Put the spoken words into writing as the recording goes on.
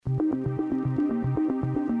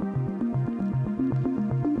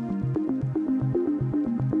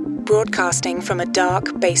broadcasting from a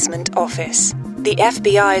dark basement office. The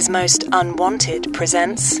FBI's Most Unwanted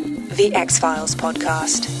presents the X-Files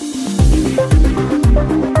podcast.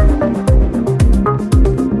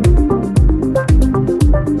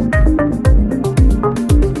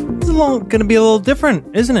 It's going to be a little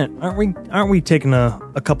different, isn't it? Aren't we taking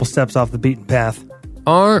a couple steps off the beaten path?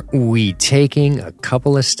 Aren't we taking a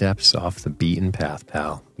couple of steps off the beaten path,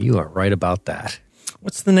 pal? You are right about that.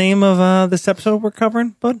 What's the name of this episode we're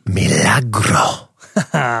covering, bud? Milagro.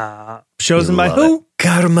 Chosen by who? It.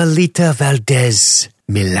 Carmelita Valdez.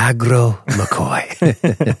 Milagro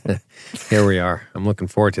McCoy. Here we are. I'm looking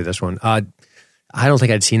forward to this one. I don't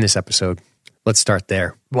think I'd seen this episode. Let's start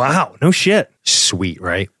there. Wow, no shit. Sweet,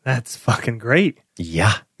 right? That's fucking great.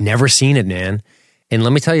 Yeah, never seen it, man. And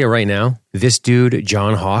let me tell you right now, this dude,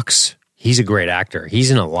 John Hawkes, he's a great actor. He's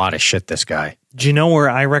in a lot of shit, this guy. Do you know where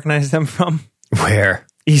I recognize him from? Where?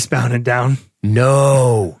 Eastbound and Down.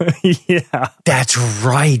 No. Yeah. That's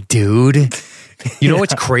right, dude. You know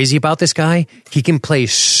what's crazy about this guy? He can play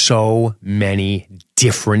so many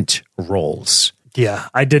different roles. Yeah,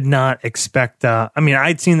 I did not expect...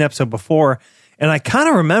 I'd seen the episode before, and I kind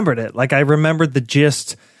of remembered it. Like, I remembered the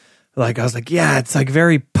gist. Like, I was like, yeah, it's like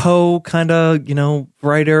very Poe kind of,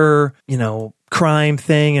 writer, crime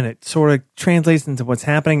thing, and it sort of translates into what's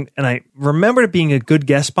happening. And I remembered it being a good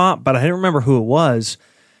guest spot, but I didn't remember who it was.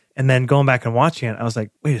 And then going back and watching it, I was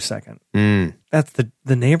like, wait a second. That's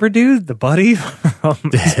the neighbor dude, the buddy from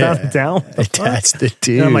Eastbound and Down? That's the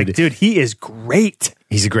dude. And I'm like, dude, he is great.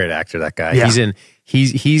 He's a great actor, that guy. Yeah.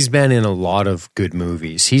 He's been in a lot of good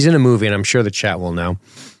movies. He's in a movie, and I'm sure the chat will know,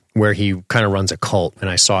 where he kind of runs a cult, and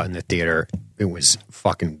I saw it in the theater. It was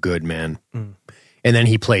fucking good, man. And then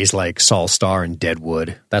he plays like Saul Starr in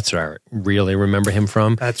Deadwood. That's what I really remember him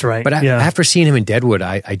from. That's right. But after seeing him in Deadwood,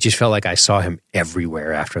 I just felt like I saw him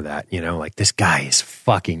everywhere after that. Like this guy is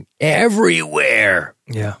fucking everywhere.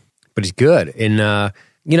 Yeah. But he's good. And,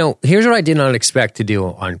 here's what I did not expect to do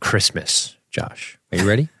on Christmas, Josh. Are you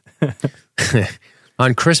ready?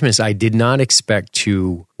 On Christmas, I did not expect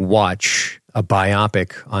to watch a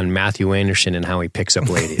biopic on Matthew Anderson and how he picks up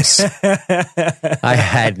ladies. I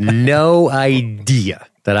had no idea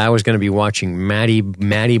that I was going to be watching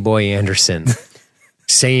Matty Boy Anderson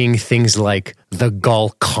saying things like the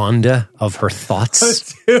Golconda of her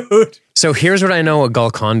thoughts. Dude. So here's what I know what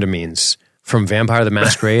Golconda means. From Vampire the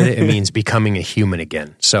Masquerade, it means becoming a human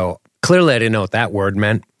again. So clearly I didn't know what that word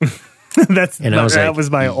meant. That was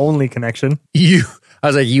my only connection. I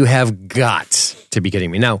was like, you have got to be kidding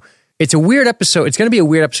me. Now, it's a weird episode. It's going to be a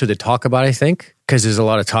weird episode to talk about, I think, because there's a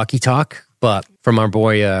lot of talky talk. But from our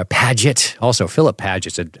boy Paget, also Philip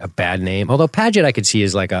Paget's a bad name. Although Paget I could see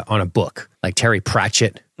is like on a book, like Terry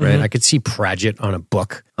Pratchett, right? I could see Paget on a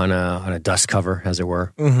book, on a dust cover, as it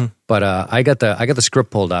were. But I got the script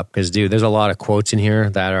pulled up because, dude, there's a lot of quotes in here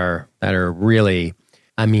that are really.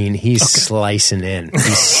 I mean, he's slicing in.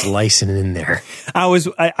 He's slicing in there. I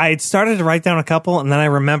had started to write down a couple, and then I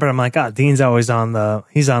remembered, I'm like, Dean's always on the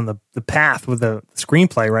path with the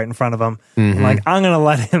screenplay right in front of him. I'm like, I'm going to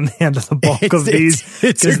let him handle the bulk of these.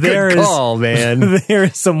 It's a good call, man. There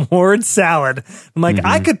is some word salad. I'm like,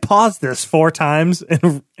 I could pause this 4 times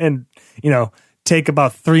and take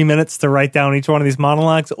about 3 minutes to write down each one of these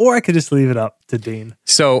monologues, or I could just leave it up to Dean.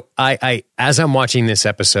 So I as I'm watching this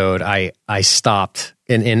episode, I stopped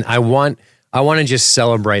and I want to just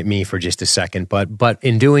celebrate me for just a second, but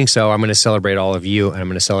in doing so, I'm going to celebrate all of you, and I'm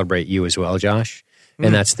going to celebrate you as well, Josh.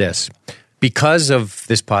 And that's this. Because of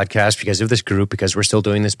this podcast, because of this group, because we're still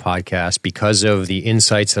doing this podcast, because of the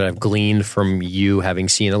insights that I've gleaned from you, having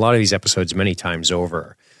seen a lot of these episodes many times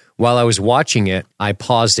over, while I was watching it, I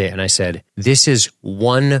paused it and I said, this is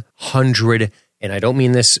 100, and I don't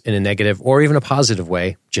mean this in a negative or even a positive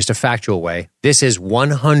way, just a factual way. This is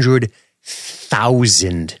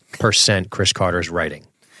 100,000% Chris Carter's writing.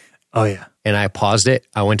 Oh, yeah. And I paused it.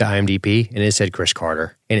 I went to IMDb and it said Chris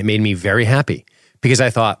Carter. And it made me very happy because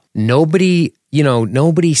I thought nobody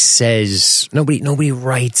writes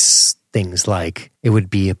things like, it would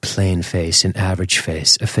be a plain face, an average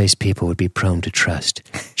face, a face people would be prone to trust.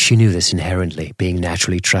 She knew this inherently, being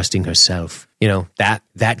naturally trusting herself.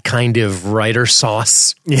 That kind of writer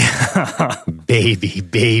sauce. Yeah.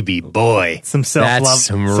 Baby boy. Some self-love. That's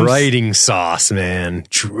some writing sauce, man.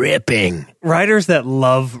 Dripping. Writers that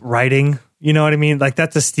love writing, you know what I mean? Like,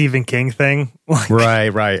 that's a Stephen King thing. Like,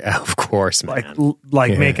 right. Of course, man.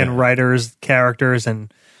 Like making writers, characters,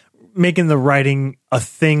 and making the writing a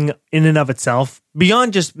thing in and of itself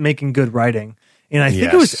beyond just making good writing. And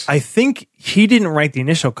I think he didn't write the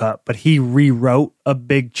initial cut, but he rewrote a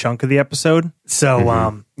big chunk of the episode.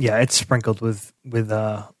 So, it's sprinkled with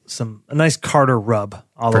a nice Carter rub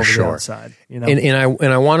all over the outside. You know,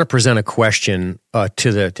 and I want to present a question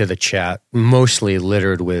to the chat, mostly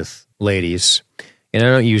littered with ladies, and I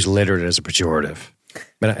don't use littered as a pejorative.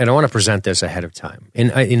 And I want to present this ahead of time.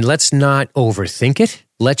 And let's not overthink it.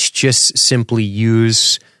 Let's just simply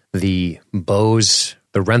use the Bose,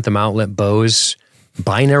 the Rentham Outlet Bose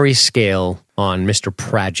binary scale on Mr.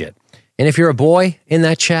 Pradgett. And if you're a boy in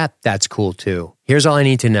that chat, that's cool too. Here's all I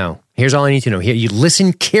need to know. Here, you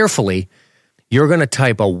listen carefully. You're going to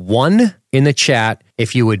type a 1 in the chat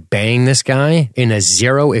if you would bang this guy, and a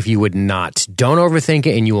 0 if you would not. Don't overthink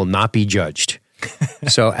it, and you will not be judged.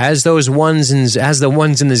 So as the ones and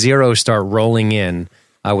the zeros start rolling in,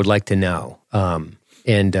 I would like to know,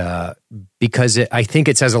 because I think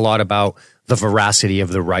it says a lot about the veracity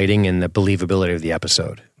of the writing and the believability of the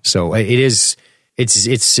episode. So it's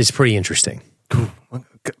pretty interesting. Cool.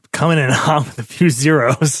 Coming in hot with a few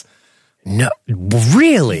zeros. No,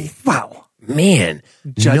 really? Wow, man,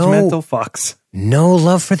 judgmental fucks. No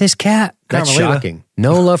love for this cat. That's Carmelita. shocking.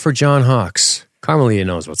 No love for John Hawkes. Carmelita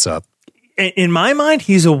knows what's up. In my mind,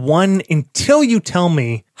 he's a 1 until you tell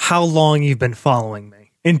me how long you've been following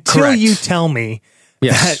me. Until Correct. you tell me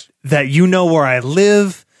Yes. that you know where I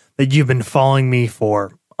live, that you've been following me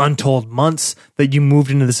for untold months, that you moved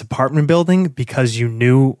into this apartment building because you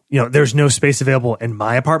knew, there's no space available in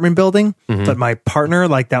my apartment building, but my partner,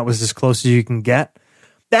 like that was as close as you can get.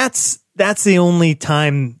 That's the only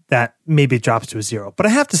time that maybe it drops to a 0. But I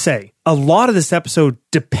have to say, a lot of this episode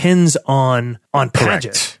depends on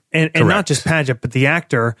Pradgett. And not just Pradgett, but the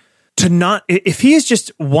actor to not, if he is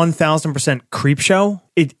just 1000% creep show,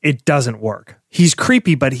 it doesn't work. He's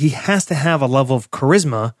creepy, but he has to have a level of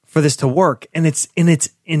charisma for this to work. And it's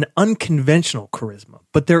an unconventional charisma,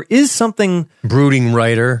 but there is something Brooding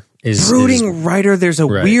writer. There's a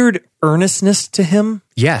weird earnestness to him.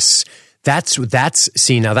 Yes. That's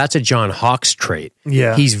a John Hawkes trait.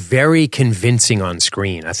 Yeah. He's very convincing on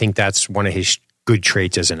screen. I think that's one of his good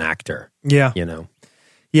traits as an actor. Yeah.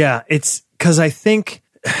 Yeah, it's because I think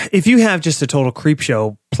if you have just a total creep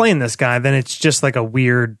show playing this guy, then it's just like a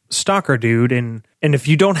weird stalker dude. And if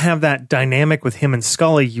you don't have that dynamic with him and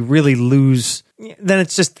Scully, you really lose. Then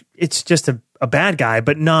it's just a bad guy,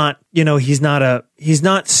 but not, he's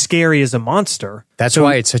not scary as a monster. That's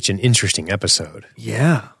why it's such an interesting episode.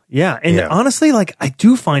 Yeah. Yeah. And honestly, like I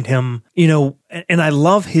do find him, and I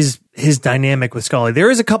love his dynamic with Scully. There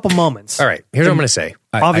is a couple moments. All right. Here's what I'm going to say.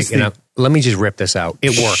 Obviously. Let me just rip this out.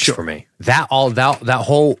 It works for me. That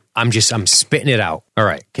whole, I'm spitting it out. All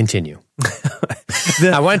right. Continue.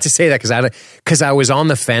 I wanted to say that because I was on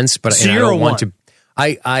the fence, but so and I don't want one.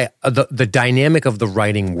 to, the dynamic of the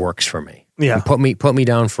writing works for me. Yeah. And put me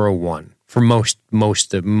down for a 1 for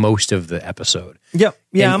most of the episode. Yep.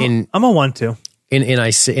 Yeah. I'm a 1 too. And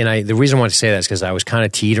the reason I want to say that is because I was kind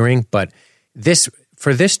of teetering, but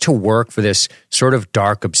for this to work, for this sort of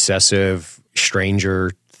dark, obsessive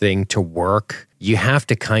stranger thing to work, you have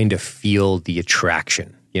to kind of feel the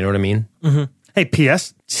attraction. You know what I mean? Mm-hmm. Hey,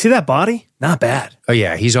 P.S. See that body? Not bad. Oh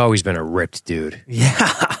yeah, he's always been a ripped dude.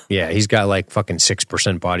 Yeah. Yeah, he's got like fucking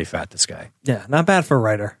 6% body fat. This guy. Yeah, not bad for a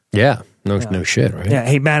writer. Yeah, no shit, right? Yeah.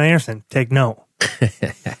 Hey, Matt Anderson, take note.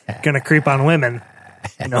 Gonna creep on women.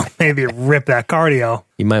 Maybe rip that cardio.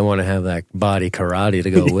 You might want to have that body karate to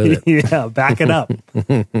go with it. Yeah, back it up.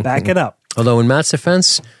 Back it up. Although in Matt's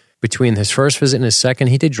defense, between his first visit and his second,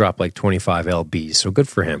 he did drop like 25 lbs. So good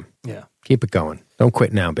for him. Yeah. Keep it going. Don't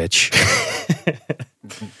quit now, bitch.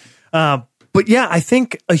 But yeah, I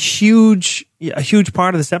think a huge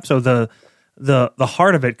part of this episode, the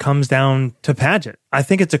heart of it comes down to Pradgett. I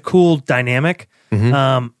think it's a cool dynamic.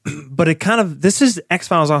 Mm-hmm. But this is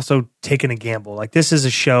X-Files also taking a gamble. Like this is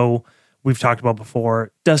a show we've talked about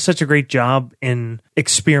before, does such a great job in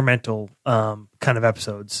experimental kind of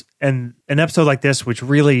episodes. And an episode like this, which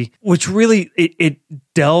really it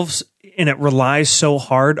delves and it relies so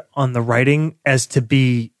hard on the writing as to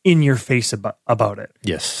be in your face about it.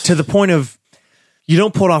 Yes. To the point of you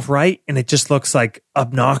don't pull it off right, and it just looks like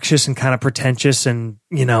obnoxious and kind of pretentious and,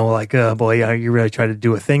 like, oh boy, you really try to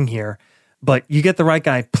do a thing here. But you get the right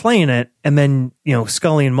guy playing it, and then,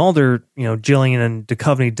 Scully and Mulder, Gillian and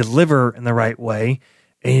Duchovny deliver in the right way.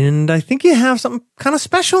 And I think you have something kind of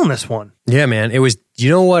special in this one. Yeah, man. It was,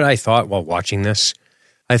 what I thought while watching this?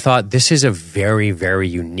 I thought this is a very, very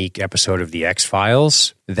unique episode of The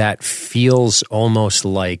X-Files that feels almost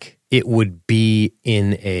like it would be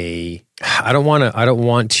in a, I don't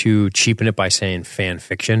want to cheapen it by saying fan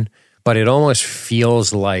fiction, but it almost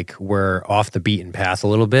feels like we're off the beaten path a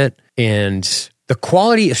little bit. And the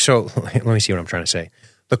quality, so let me see what I'm trying to say.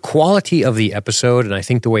 the quality of the episode, and I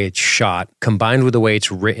think the way it's shot, combined with the way it's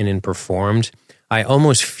written and performed, I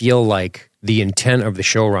almost feel like the intent of the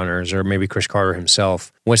showrunners, or maybe Chris Carter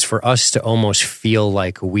himself, was for us to almost feel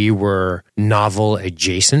like we were novel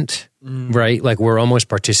adjacent, right? Like we're almost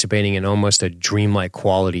participating in almost a dreamlike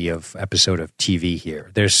quality of episode of TV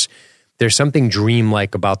here. There's something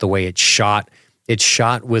dreamlike about the way it's shot. It's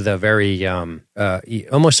shot with a very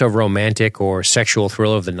almost a romantic or sexual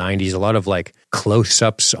thrill of the 90s. A lot of like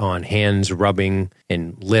close-ups on hands rubbing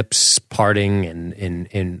and lips parting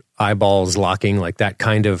and eyeballs locking, like that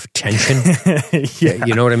kind of tension. Yeah.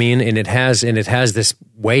 You know what I mean? And it has this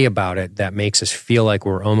way about it that makes us feel like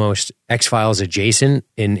we're almost X-Files adjacent,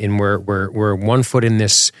 and we're one foot in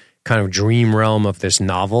this kind of dream realm of this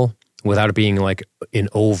novel, without it being like an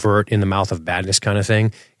overt in the mouth of badness kind of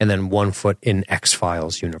thing, and then 1 foot in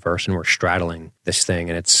X-Files universe, and we're straddling this thing.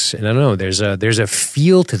 And I don't know, there's a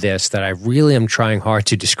feel to this that I really am trying hard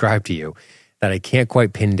to describe to you that I can't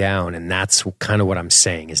quite pin down. And that's kind of what I'm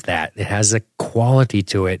saying, is that it has a quality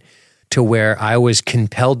to it to where I was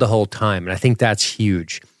compelled the whole time. And I think that's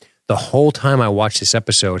huge. The whole time I watched this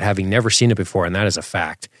episode, having never seen it before, and that is a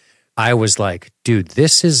fact, I was like, dude,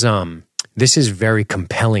 this is very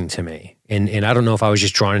compelling to me. And I don't know if I was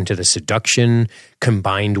just drawn into the seduction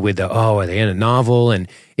combined with are they in a novel? And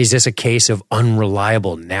is this a case of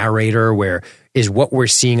unreliable narrator, where is what we're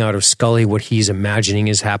seeing out of Scully what he's imagining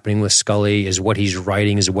is happening with Scully? Is what he's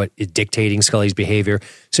writing is what is dictating Scully's behavior?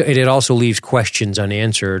 So it also leaves questions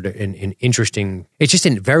unanswered and interesting. It's just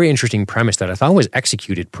a very interesting premise that I thought was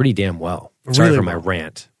executed pretty damn well. Sorry Really for my well.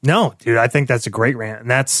 rant. No, dude, I think that's a great rant. And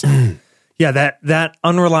that's... Yeah, that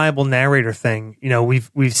unreliable narrator thing,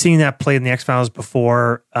 we've seen that played in the X-Files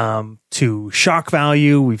before to shock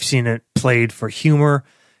value. We've seen it played for humor.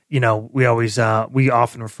 We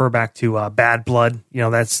often refer back to Bad Blood.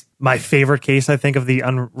 That's my favorite case, I think, of the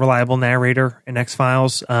unreliable narrator in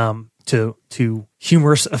X-Files to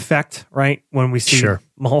humorous effect, right? When we see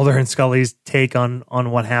Mulder and Scully's take on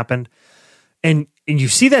what happened. And you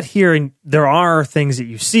see that here, and there are things that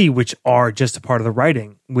you see which are just a part of the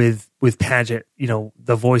writing with Padgett,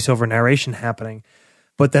 the voiceover narration happening.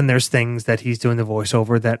 But then there's things that he's doing the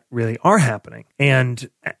voiceover that really are happening. And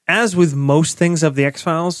as with most things of the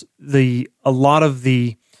X-Files, a lot of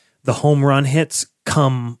the home run hits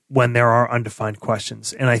come when there are undefined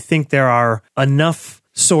questions. And I think there are enough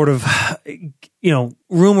sort of,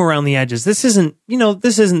 room around the edges. This isn't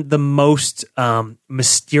the most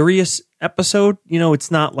mysterious episode.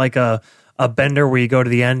 It's not like a bender where you go to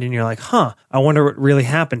the end and you're like, I wonder what really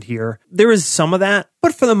happened here. There is some of that,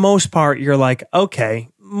 but for the most part, you're like, okay,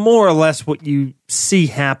 more or less what you see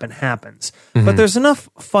happens. Mm-hmm. But there's enough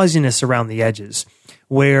fuzziness around the edges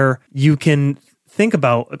where you can think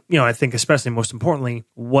about, I think especially most importantly,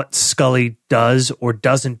 what Scully does or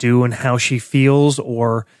doesn't do and how she feels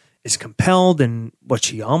or is compelled and what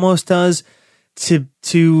she almost does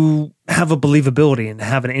to have a believability and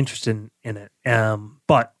have an interest in it.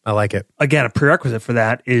 But I like it. Again, a prerequisite for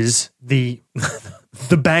that is the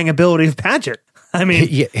bangability of Padgett. I mean,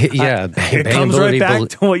 it comes right back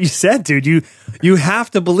to what you said, dude. You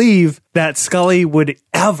have to believe that Scully would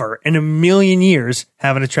ever in a million years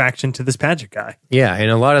have an attraction to this Padgett guy. Yeah,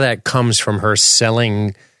 and a lot of that comes from her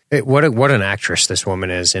selling. What an actress this woman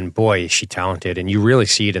is, and boy, is she talented. And you really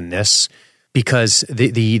see it in this, because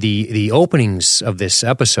the openings of this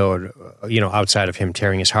episode, outside of him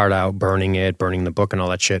tearing his heart out, burning the book and all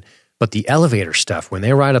that shit, but the elevator stuff, when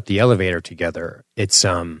they ride up the elevator together, it's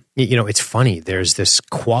it's funny. There's this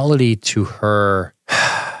quality to her.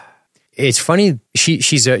 It's funny.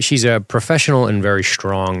 She's a professional and very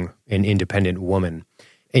strong and independent woman,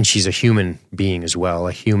 and she's a human being as well.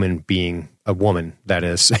 A human being, a woman that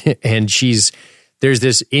is, and there's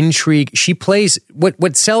this intrigue. She plays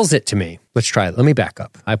what sells it to me. Let's try it. Let me back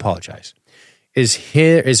up. I apologize.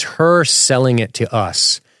 Is her selling it to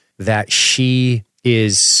us that she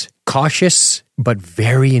is cautious but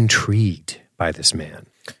very intrigued by this man.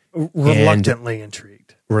 Reluctantly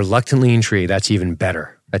intrigued. That's even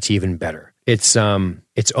better. It's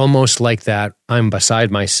almost like that. I'm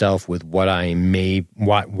beside myself with what I may.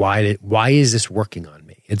 Why is this working on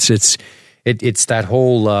me? It's that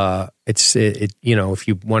whole. If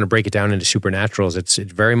you want to break it down into supernaturals, it's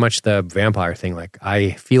very much the vampire thing. Like,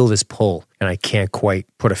 I feel this pull and I can't quite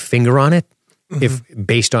put a finger on it, if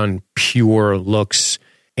based on pure looks.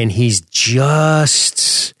 And he's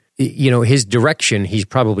just, his direction, he's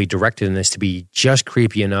probably directed in this to be just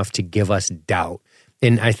creepy enough to give us doubt.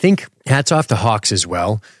 And I think hats off to Hawks as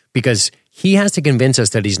well, because he has to convince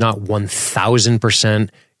us that he's not 1,000%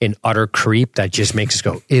 an utter creep that just makes us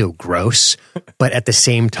go, ew, gross. But at the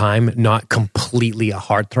same time, not completely a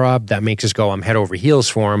heartthrob that makes us go, I'm head over heels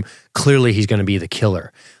for him. Clearly, he's going to be the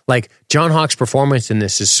killer. Like, John Hawke's performance in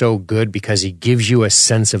this is so good because he gives you a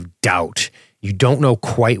sense of doubt. You don't know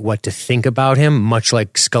quite what to think about him, much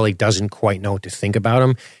like Scully doesn't quite know what to think about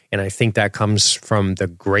him. And I think that comes from the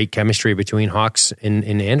great chemistry between Hawks and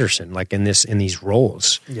Anderson, like in these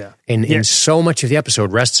roles. Yeah. And so much of the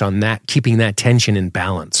episode rests on that, keeping that tension in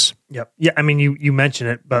balance. Yep. Yeah. I mean, you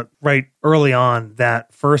mentioned it, but right early on,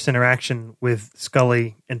 that first interaction with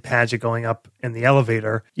Scully and Padgett going up in the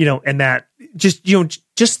elevator, and that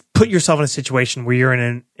just put yourself in a situation where you're in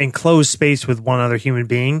an enclosed space with one other human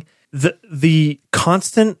being. The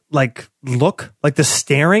constant look, like the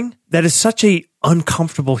staring, that is such a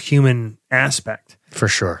uncomfortable human aspect. For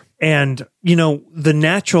sure. And, the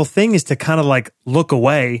natural thing is to kind of look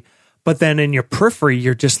away, but then in your periphery,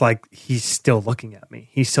 you're just like, he's still looking at me.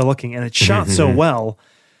 He's still looking. And it's shot so well.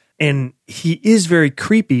 And he is very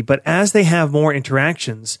creepy, but as they have more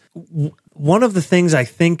interactions, one of the things I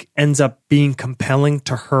think ends up being compelling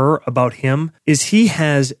to her about him is he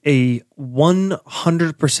has a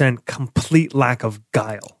 100% complete lack of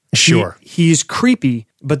guile. Sure. He's creepy,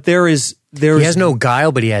 but he has no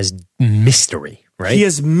guile, but he has mystery, right? He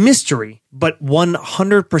has mystery, but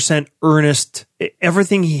 100% earnest.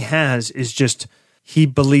 Everything he has is just, he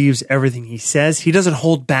believes everything he says. He doesn't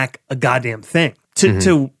hold back a goddamn thing.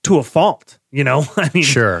 To a fault, I mean,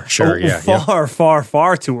 sure, yeah,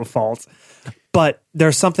 far to a fault. But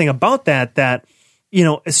there's something about that,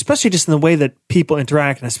 especially just in the way that people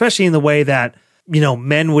interact, and especially in the way that,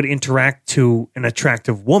 men would interact to an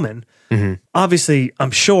attractive woman. Obviously,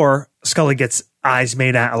 I'm sure Scully gets eyes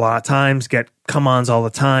made at a lot of times, get come-ons all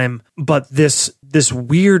the time, but this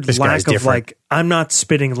weird lack of I'm not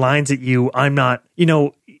spitting lines at you. I'm not,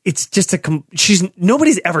 it's just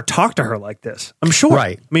nobody's ever talked to her like this. I'm sure.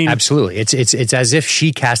 Right. I mean, absolutely. It's as if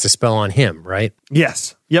she cast a spell on him, right?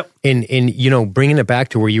 Yes. Yep. And bringing it back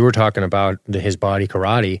to where you were talking about his body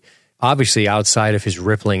karate, obviously outside of his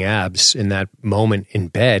rippling abs in that moment in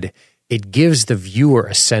bed, it gives the viewer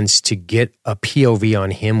a sense to get a POV on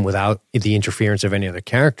him without the interference of any other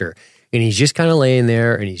character. And he's just kind of laying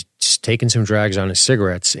there and he's just taking some drags on his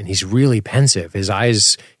cigarettes and he's really pensive. His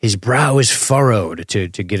brow is furrowed to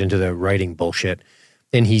get into the writing bullshit.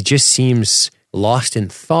 And he just seems lost in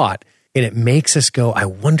thought. And it makes us go, I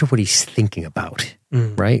wonder what he's thinking about,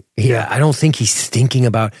 right? Yeah, I don't think he's thinking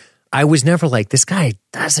about, I was never like, this guy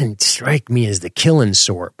doesn't strike me as the killing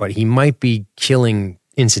sort, but he might be killing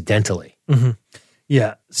incidentally. Mm-hmm.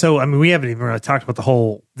 Yeah. So, I mean, we haven't even really talked about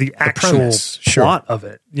the actual plot of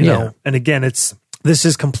it, you know? And again, this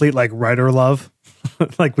is complete writer love.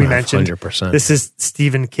 Like we mentioned, 100%. This is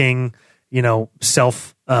Stephen King,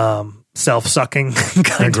 self-sucking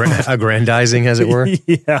kind of aggrandizing, as it were.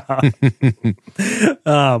 Yeah.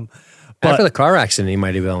 After the car accident, he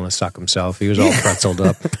might have been able to suck himself. He was all pretzeled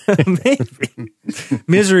up. Maybe.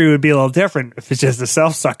 Misery would be a little different if it's just a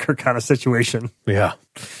self-sucker kind of situation. Yeah.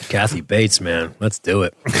 Kathy Bates, man. Let's do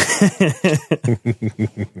it.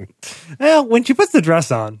 Well, when she puts the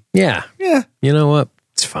dress on. Yeah. Yeah. You know what?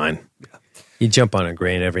 It's fine. Yeah. You jump on a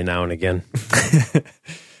grain every now and again.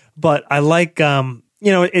 But I like,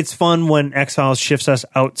 it's fun when X-Files shifts us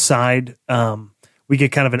outside. We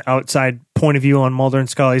get kind of an outside point of view on Mulder and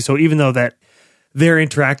Scully. So even though that they're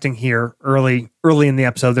interacting here early in the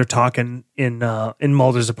episode, they're talking in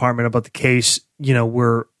Mulder's apartment about the case.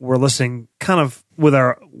 We're listening kind of with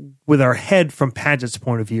our head from Padgett's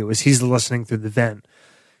point of view as he's listening through the vent.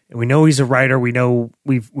 And we know he's a writer. We know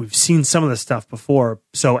we've seen some of this stuff before.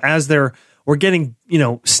 So as we're getting,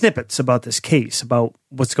 snippets about this case, about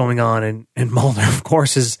what's going on. And Mulder, of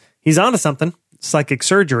course, he's onto something. Psychic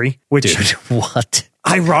surgery, which Dude, what?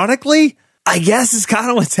 Ironically, I guess is kind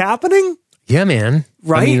of what's happening. Yeah, man.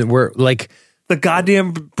 Right? I mean, we're like the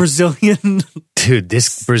goddamn Brazilian dude,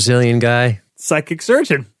 this Brazilian guy. Psychic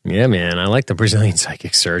surgeon. Yeah, man. I like the Brazilian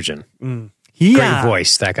psychic surgeon. Yeah. Great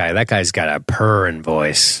voice, that guy. That guy's got a purring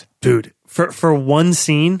voice. Dude, for one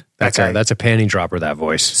scene, that's a panty dropper, that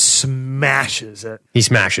voice. Smashes it. He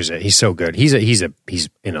smashes it. He's so good. He's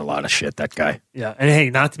in a lot of shit, that guy. Yeah. And hey,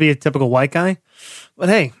 not to be a typical white guy, but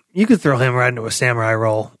hey, you could throw him right into a samurai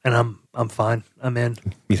role and I'm fine. I'm in.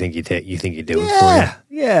 You think you do it for him?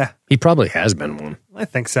 Yeah. He probably has been one. I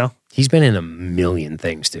think so. He's been in a million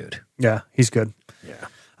things, dude. Yeah, he's good. Yeah.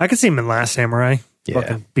 I could see him in Last Samurai. Yeah.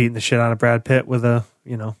 Fucking beating the shit out of Brad Pitt with a,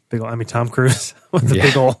 big old, Tom Cruise with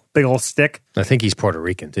a big old stick. I think he's Puerto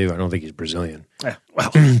Rican too. I don't think he's Brazilian. Yeah.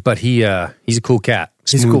 Well, but he's a cool cat.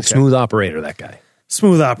 He's a cool cat. Smooth operator, that guy.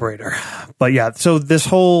 Smooth operator. But yeah, so this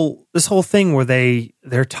whole thing where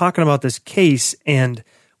they're talking about this case, and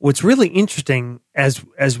what's really interesting as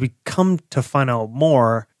we come to find out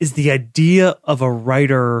more is the idea of a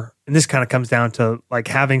writer, and this kind of comes down to like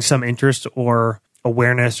having some interest or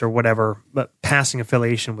awareness or whatever, but passing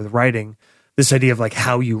affiliation with writing. This idea of like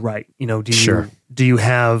how you write, do you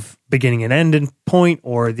have beginning and end and point,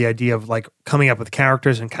 or the idea of like coming up with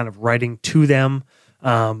characters and kind of writing to them.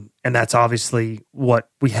 And that's obviously what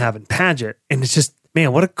we have in Paget. And it's just,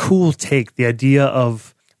 man, what a cool take. The idea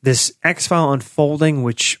of this X-File unfolding,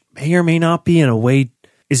 which may or may not be in a way,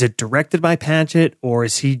 is it directed by Paget, or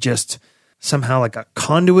is he just somehow like a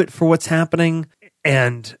conduit for what's happening?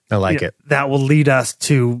 And I like it. That will lead us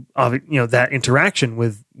to, that interaction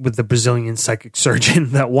with the Brazilian psychic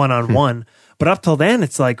surgeon, that one-on-one. But up till then,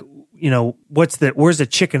 it's like, where's the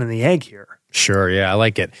chicken and the egg here? Sure. Yeah. I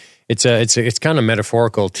like it. It's kind of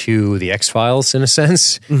metaphorical to the X-Files in a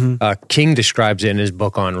sense. Mm-hmm. King describes it in his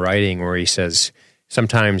book on writing, where he says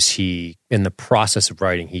sometimes he, in the process of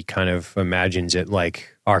writing, he kind of imagines it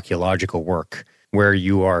like archaeological work, where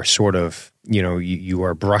you are sort of, you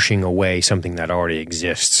are brushing away something that already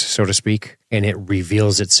exists, so to speak, and it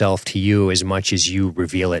reveals itself to you as much as you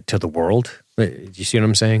reveal it to the world. Do you see what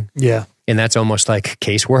I'm saying? Yeah. And that's almost like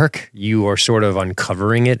casework. You are sort of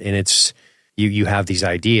uncovering it, and it's, you have these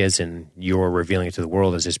ideas and you're revealing it to the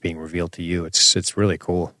world as it's being revealed to you. It's really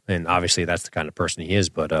cool. And obviously that's the kind of person he is,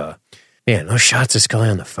 but man, those shots of Scully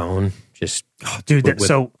on the phone, just... Oh, dude,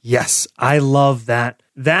 so yes, I love that.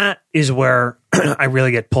 That is where I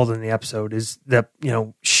really get pulled in the episode, is that,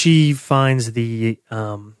 she finds the,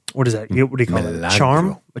 what is that? What do you call it? A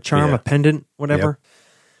charm, a pendant, whatever. Yep.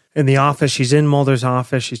 In the office, she's in Mulder's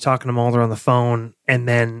office. She's talking to Mulder on the phone. And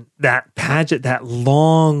then that Paget, that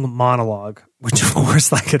long monologue, which of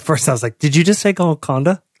course, like at first I was like, did you just say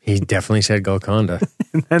Golconda? He definitely said Golconda.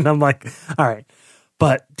 And then I'm like, all right.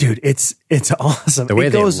 But dude, it's awesome. The way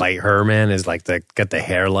they light her, man, is like got the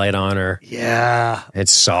hair light on her. Yeah.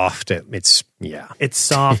 It's soft. It's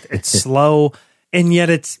soft. It's slow. And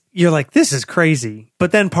yet you're like, this is crazy.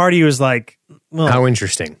 But then part of you is like, well, how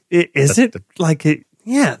interesting.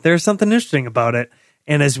 Yeah, there's something interesting about it.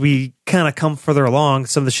 And as we kind of come further along,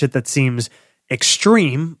 some of the shit that seems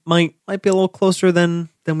extreme might be a little closer than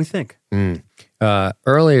we think.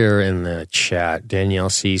 Earlier in the chat, Danielle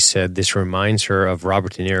C. said this reminds her of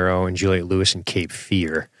Robert De Niro and Juliette Lewis in Cape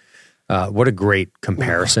Fear. What a great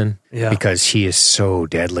comparison, because he is so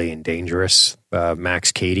deadly and dangerous,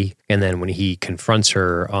 Max Cady. And then when he confronts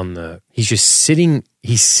her he's sitting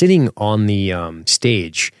on the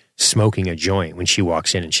stage smoking a joint when she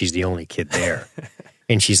walks in, and she's the only kid there.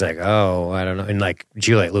 And she's like, oh, I don't know. And like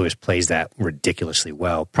Juliette Lewis plays that ridiculously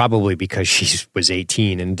well, probably because she was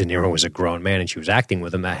 18 and De Niro was a grown man and she was acting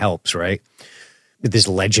with him. That helps, right? This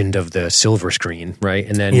legend of the silver screen, right?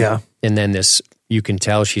 And then this, you can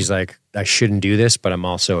tell she's like, I shouldn't do this, but I'm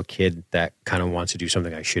also a kid that kind of wants to do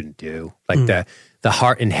something I shouldn't do. Like the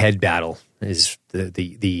heart and head battle is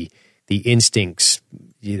the instincts,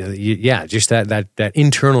 just that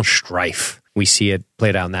internal strife. We see it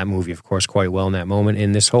played out in that movie, of course, quite well in that moment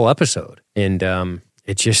in this whole episode. And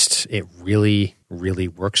it really, really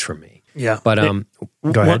works for me. Yeah. But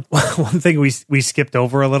go ahead. One thing we skipped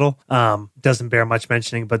over a little, doesn't bear much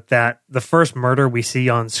mentioning, but that the first murder we see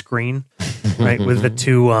on screen, right, with the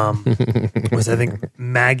two, was I think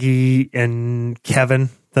Maggie and Kevin.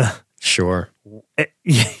 Sure.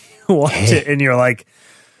 You watch it and you're like,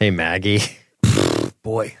 hey, Maggie.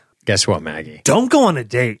 Boy. Guess what, Maggie? Don't go on a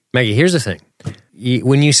date. Maggie, here's the thing.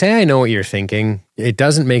 When you say I know what you're thinking, it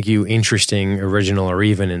doesn't make you interesting, original, or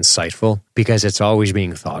even insightful, because it's always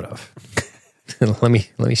being thought of. Let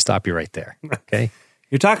me stop you right there. Okay?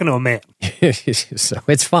 You're talking to a man. So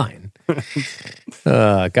it's fine.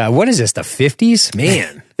 God, what is this, the 50s?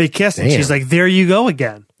 Man. They kiss and she's like, there you go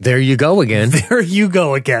again. There you go again. There you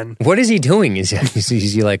go again. What is he doing? Is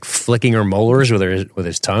he like flicking her molars with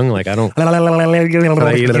his tongue? Like, I don't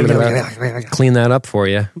clean that up for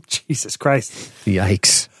you. Jesus Christ.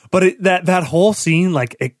 Yikes. But that whole scene,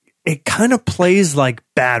 like it kind of plays like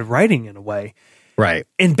bad writing in a way. Right.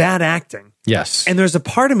 And bad acting. Yes. And there's a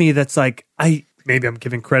part of me that's like, maybe I'm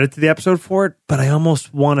giving credit to the episode for it, but I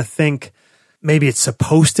almost want to think maybe it's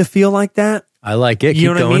supposed to feel like that. I like it.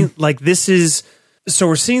 You know what I mean? Like so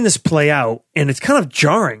we're seeing this play out, and it's kind of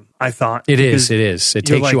jarring, I thought. It is. It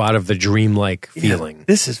takes you out of the dreamlike feeling.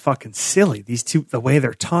 This is fucking silly. These two, the way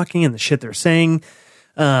they're talking and the shit they're saying.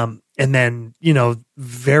 And then,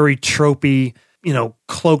 very tropey,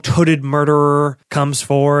 cloaked hooded murderer comes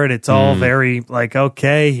forward. It's all very like,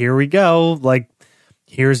 okay, here we go. Like,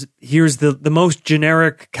 here's the most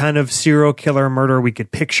generic kind of serial killer murder we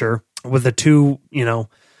could picture with the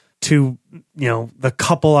the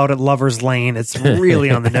couple out at Lover's Lane. It's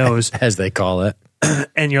really on the nose, as they call it.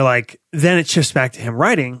 And you're like, then it shifts back to him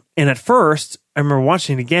writing. And at first, I remember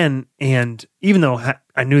watching it again, and even though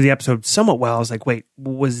I knew the episode somewhat well, I was like, wait,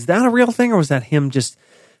 was that a real thing, or was that him just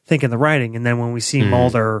thinking the writing? And then when we see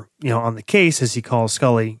Mulder, on the case, as he calls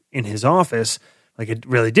Scully in his office, like it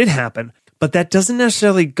really did happen. But that doesn't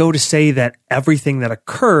necessarily go to say that everything that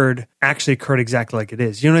occurred actually occurred exactly like it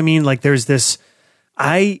is. You know what I mean? Like there's this,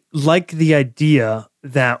 I like the idea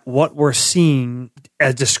that what we're seeing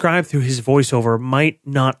as described through his voiceover might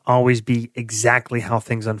not always be exactly how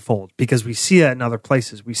things unfold, because we see that in other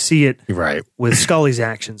places. We see it with Scully's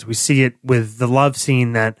actions. We see it with the love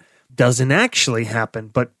scene that doesn't actually happen,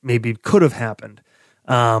 but maybe could have happened.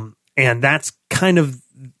 And that's kind of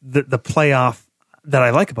the playoff that I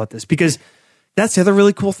like about this, because that's the other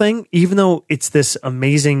really cool thing. Even though it's this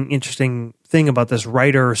amazing, interesting thing about this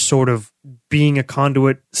writer sort of being a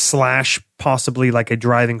conduit / possibly like a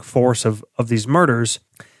driving force of these murders,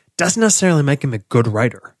 doesn't necessarily make him a good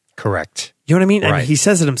writer. Correct. You know what I mean? Right. And he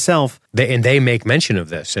says it himself. They make mention of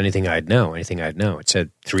this. Anything I'd know. It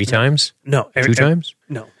said 3 times? No. 2 times?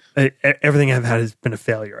 No. Everything I've had has been a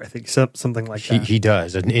failure, I think. Something like that. He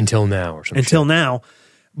does. Until now or something. Until now.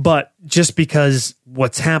 But just because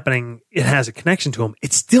what's happening, it has a connection to him,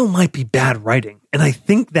 it still might be bad writing. And I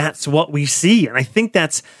think that's what we see. And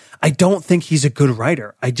I don't think he's a good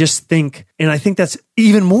writer. I just think, and I think that's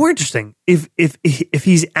even more interesting if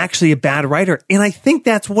he's actually a bad writer. And I think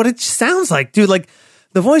that's what it sounds like, dude. Like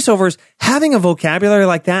the voiceovers, having a vocabulary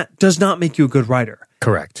like that does not make you a good writer.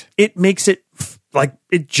 Correct. It makes it like,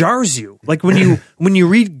 it jars you. Like when you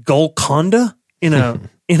read Golconda in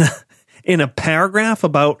a paragraph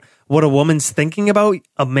about what a woman's thinking about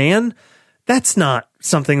a man, that's not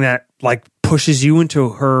something that like pushes you into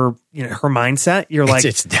her mindset. You're like,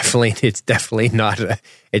 it's definitely not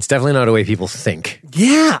a way people think.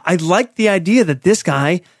 Yeah. I like the idea that this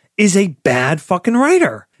guy is a bad fucking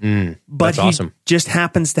writer, but he awesome. Just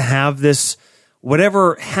happens to have this,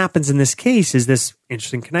 whatever happens in this case is this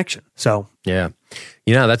interesting connection. So yeah,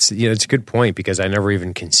 that's it's a good point, because I never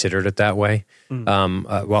even considered it that way.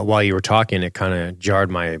 While you were talking, it kind of jarred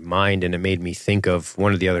my mind, and it made me think of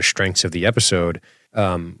one of the other strengths of the episode,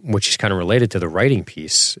 which is kind of related to the writing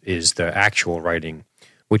piece, is the actual writing,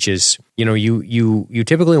 which is you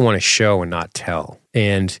typically want to show and not tell,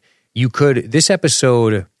 and this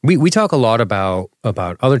episode, we talk a lot about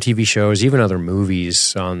other TV shows, even other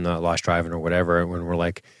movies on Lost Driving or whatever, when we're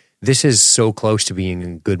like, this is so close to being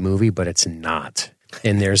a good movie, but it's not.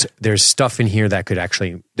 And there's stuff in here that could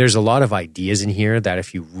actually, there's a lot of ideas in here that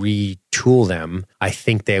if you retool them, I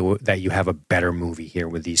think that you have a better movie here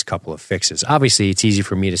with these couple of fixes. Obviously, it's easy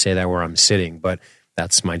for me to say that where I'm sitting, but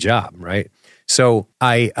that's my job, right? So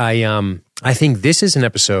I think this is an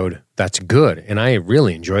episode that's good, and I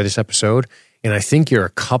really enjoy this episode. And I think you're a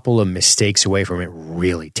couple of mistakes away from it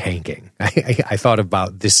really tanking. I thought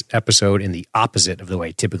about this episode in the opposite of the way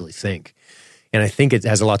I typically think. And I think it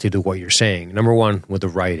has a lot to do with what you're saying. Number one, with the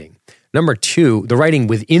writing. Number two, the writing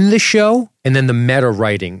within the show, and then the meta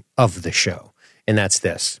writing of the show. And that's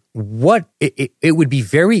this. It would be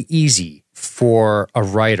very easy for a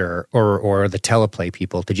writer or the teleplay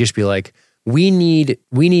people to just be like, we need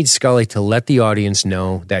Scully to let the audience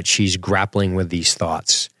know that she's grappling with these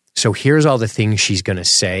thoughts. So here's all the things she's going to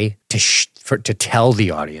say to tell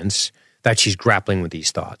the audience that she's grappling with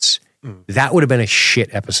these thoughts. That would have been a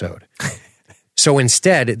shit episode. So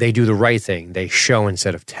instead, they do the right thing. They show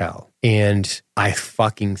instead of tell. And I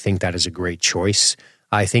fucking think that is a great choice.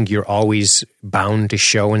 I think you're always bound to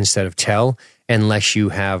show instead of tell, unless you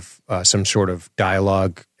have some sort of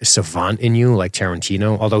dialogue savant in you, like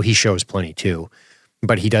Tarantino, although he shows plenty too.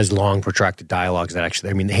 But he does long, protracted dialogues that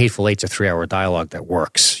actually, The Hateful Eight's a 3-hour dialogue that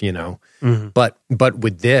works, Mm-hmm. But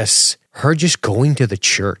with this, her just going to the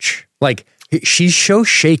church, like, she's so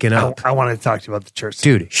shaken up. I wanted to talk to you about the church.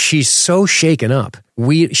 Dude, she's so shaken up.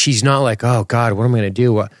 She's not like, oh God, what am I going to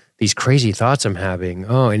do? These crazy thoughts I'm having.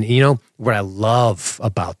 Oh, and what I love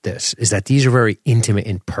about this is that these are very intimate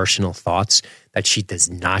and personal thoughts that she does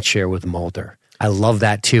not share with Mulder. I love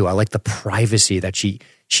that too. I like the privacy that she's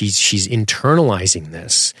internalizing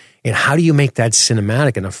this. And how do you make that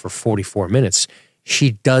cinematic enough for 44 minutes?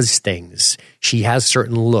 She does things. She has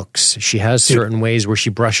certain looks. She has certain ways where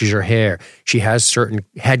she brushes her hair. She has certain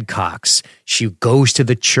head cocks. She goes to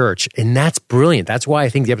the church. And that's brilliant. That's why I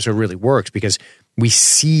think the episode really works, because we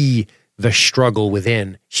see the struggle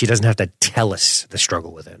within. She doesn't have to tell us the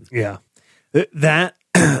struggle within. Yeah.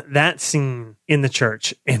 That scene in the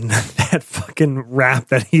church and that fucking rap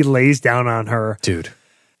that he lays down on her, dude,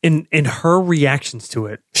 and her reactions to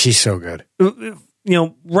it. She's so good.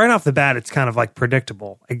 Right off the bat, it's kind of like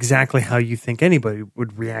predictable, exactly how you think anybody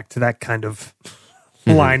would react to that kind of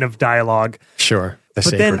line of dialogue. Sure. The but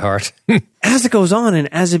Sacred then, Heart. As it goes on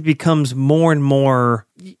and as it becomes more and more,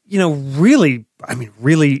 really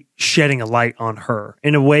shedding a light on her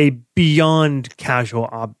in a way beyond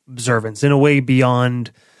casual observance, in a way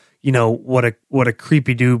beyond, what a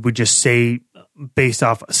creepy dude would just say based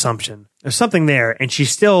off assumption. There's something there, and she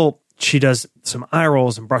does some eye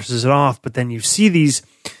rolls and brushes it off, but then you see these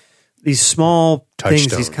small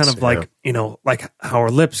things, these kind of like, like how her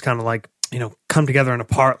lips kind of like, come together and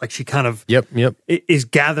apart. Like she kind of is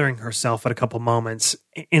gathering herself at a couple moments.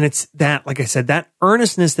 And it's that, like I said, that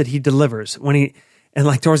earnestness that he delivers and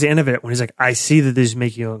like towards the end of it, when he's like, I see that this is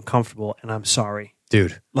making you uncomfortable and I'm sorry.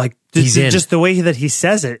 Dude. Like just the way that he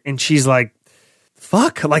says it. And she's like,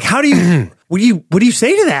 fuck, like how do you, what do you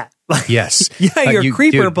say to that? Like, yes. Yeah, you're a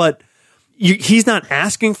creeper, dude. But he's not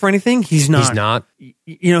asking for anything. He's not,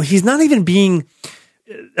 he's not even being.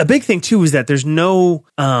 A big thing too is that there's no,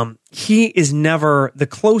 he is never, the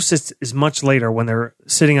closest is much later when they're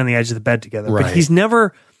sitting on the edge of the bed together, right. But he's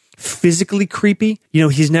never physically creepy.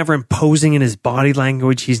 He's never imposing in his body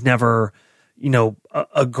language. He's never,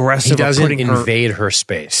 aggressive. He doesn't invade her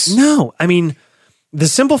space. No, I mean, the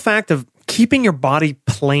simple fact of keeping your body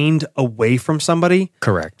planed away from somebody.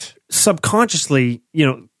 Correct. Subconsciously,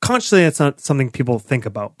 consciously that's not something people think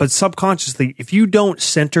about, but subconsciously, if you don't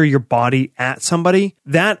center your body at somebody,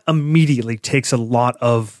 that immediately takes a lot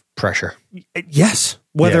of pressure. Yes.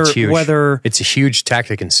 Whether it's a huge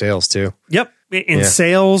tactic in sales too. Yep. In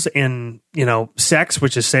sales and, sex,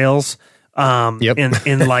 which is sales.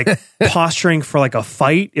 In like posturing for like a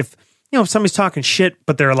fight. If somebody's talking shit,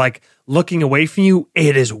 but they're like looking away from you,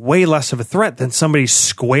 it is way less of a threat than somebody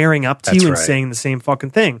squaring up to you and saying the same fucking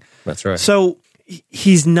thing. That's right. So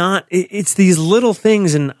he's not, it's these little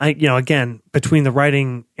things. And again, between the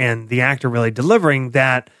writing and the actor really delivering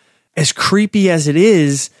that, as creepy as it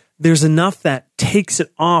is, there's enough that takes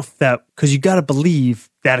it off that, because you got to believe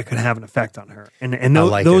that it could have an effect on her. And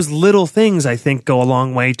those little things, I think, go a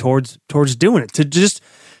long way towards doing it, to just,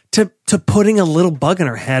 to putting a little bug in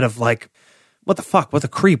her head of like, what the fuck, what the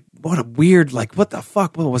creep, what a weird, like, what the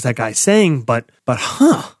fuck, what was that guy saying? But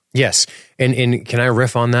Yes. And can I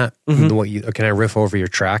riff on that? Mm-hmm. Can I riff over your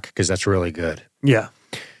track? Because that's really good. Yeah.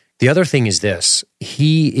 The other thing is this.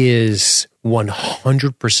 He is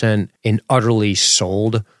 100% and utterly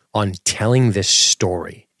sold on telling this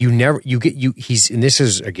story. And this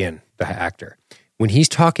is, again, the actor. When he's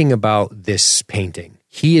talking about this painting,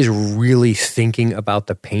 he is really thinking about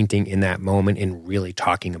the painting in that moment and really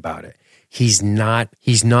talking about it. He's not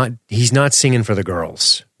singing for the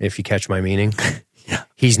girls, if you catch my meaning. Yeah.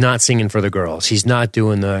 He's not singing for the girls. He's not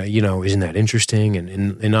doing the, isn't that interesting?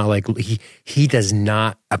 And not like, he does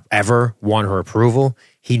not ever want her approval.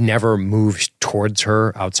 He never moves towards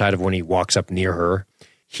her outside of when he walks up near her.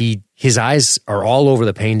 His eyes are all over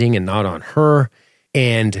the painting and not on her.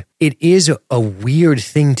 And it is a weird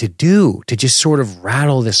thing to do, to just sort of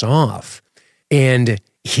rattle this off. And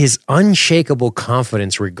his unshakable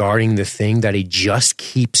confidence regarding the thing that he just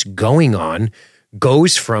keeps going on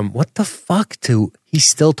goes from what the fuck to he's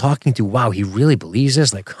still talking to, wow, he really believes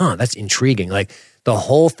this? Like, that's intriguing. Like the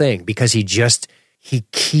whole thing, because he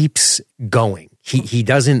keeps going. He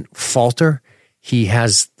doesn't falter. He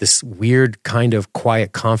has this weird kind of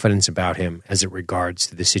quiet confidence about him as it regards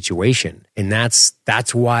to the situation. And that's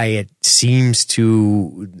why he seems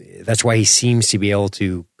to be able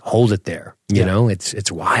to hold it there. You know,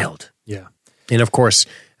 it's wild. Yeah. And of course,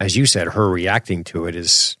 as you said, her reacting to it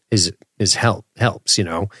is helps,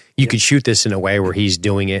 You could shoot this in a way where he's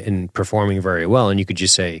doing it and performing very well, and you could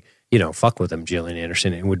just say, fuck with him, Gillian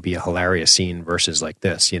Anderson. It would be a hilarious scene versus like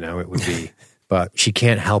this, it would be, but she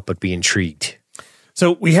can't help but be intrigued.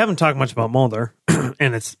 So we haven't talked much about Mulder,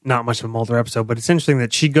 and it's not much of a Mulder episode, but it's interesting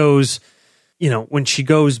that she goes, when she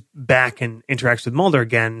goes back and interacts with Mulder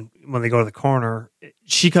again, when they go to the coroner,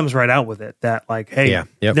 she comes right out with it that like, hey,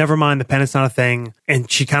 never mind, the pen is not a thing. And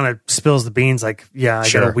she kind of spills the beans like, I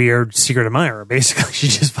got a weird secret admirer. Basically, she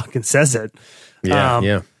just fucking says it.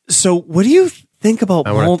 Yeah. So what do you think about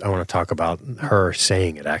Mulder? I want to talk about her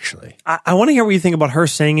saying it, actually. I want to hear what you think about her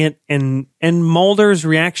saying it and Mulder's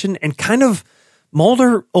reaction and kind of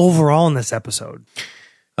Mulder overall in this episode.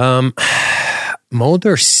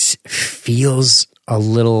 Mulder feels a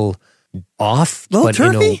little off, but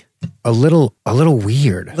turfy? A little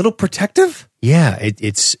weird, a little protective. Yeah,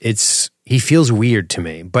 it's he feels weird to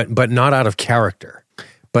me, but not out of character.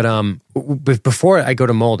 But before I go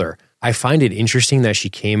to Mulder, I find it interesting that she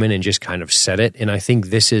came in and just kind of said it. And I think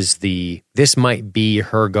this might be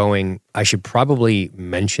her going, I should probably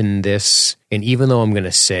mention this. And even though I'm going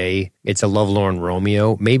to say it's a lovelorn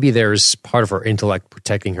Romeo, maybe there's part of her intellect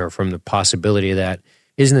protecting her from the possibility that,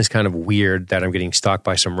 isn't this kind of weird that I'm getting stalked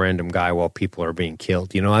by some random guy while people are being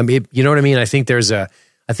killed? You know, I mean, you know what I mean? I think there's an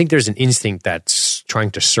instinct that's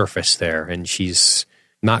trying to surface there, and she's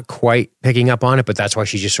not quite picking up on it, but that's why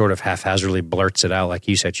she just sort of haphazardly blurts it out. Like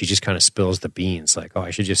you said, she just kind of spills the beans like, oh,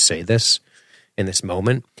 I should just say this in this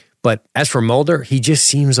moment. But as for Mulder, he just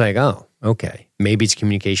seems like, oh, okay, maybe it's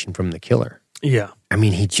communication from the killer. Yeah. I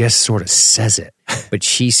mean, he just sort of says it, but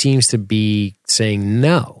she seems to be saying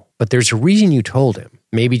no. But there's a reason you told him.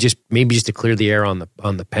 Maybe just to clear the air on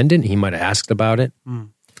the pendant. He might have asked about it.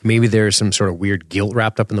 Maybe there's some sort of weird guilt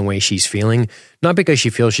wrapped up in the way she's feeling. Not because she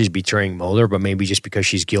feels she's betraying Mulder, but maybe just because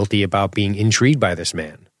she's guilty about being intrigued by this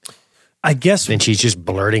man. I guess. And she's just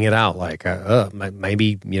blurting it out like,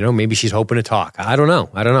 maybe she's hoping to talk. I don't know.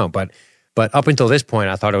 But up until this point,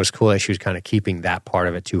 I thought it was cool that she was kind of keeping that part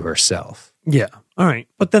of it to herself. Yeah. All right.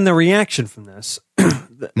 But then the reaction from this.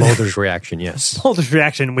 Mulder's reaction, yes. Mulder's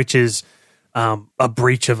reaction, which is a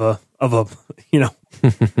breach of a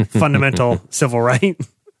fundamental civil right.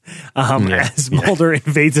 As Mulder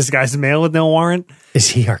invades this guy's mail with no warrant. Is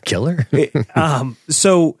he our killer?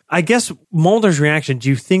 So I guess Mulder's reaction, do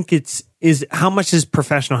you think is how much is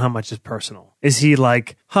professional, how much is personal? Is he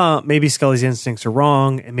like, maybe Scully's instincts are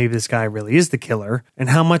wrong and maybe this guy really is the killer? And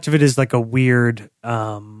how much of it is like a weird,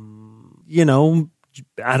 I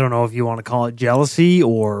don't know if you want to call it jealousy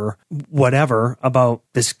or whatever about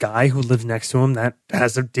this guy who lives next to him that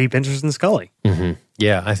has a deep interest in Scully? Mm-hmm.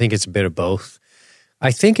 Yeah, I think it's a bit of both.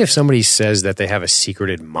 I think if somebody says that they have a secret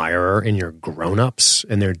admirer and you're grown-ups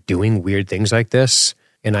and they're doing weird things like this,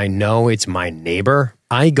 and I know it's my neighbor,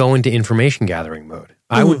 I go into information gathering mode.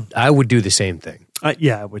 I would do the same thing.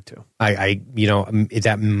 Yeah, I would too.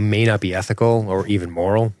 That may not be ethical or even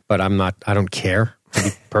moral, but I don't care, to be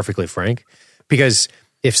perfectly frank. Because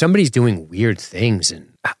if somebody's doing weird things,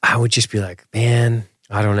 and I would just be like, man,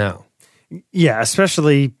 I don't know. Yeah,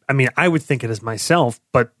 especially, I mean, I would think it as myself,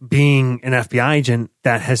 but being an FBI agent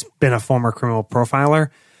that has been a former criminal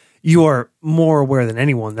profiler, you are more aware than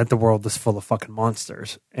anyone that the world is full of fucking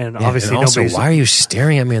monsters. And obviously, and also, why are you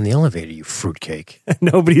staring at me on the elevator, you fruitcake?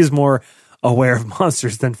 Nobody is more aware of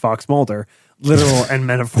monsters than Fox Mulder, literal and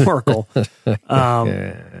metaphorical.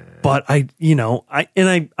 But I'm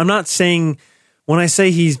not saying, when I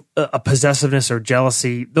say he's a possessiveness or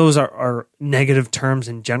jealousy, those are negative terms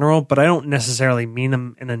in general, but I don't necessarily mean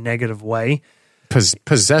them in a negative way.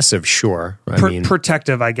 Possessive, sure.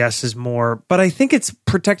 Protective, I guess, is more, but I think it's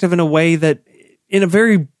protective in a way that, in a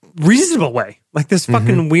very reasonable way. Like this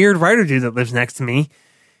fucking weird writer dude that lives next to me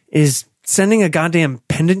is sending a goddamn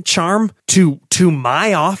pendant charm to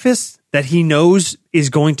my office that he knows is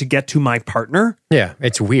going to get to my partner. Yeah,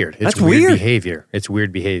 it's weird. It's weird behavior. It's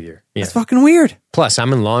weird behavior. Yeah. It's fucking weird. Plus,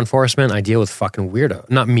 I'm in law enforcement. I deal with fucking weirdo.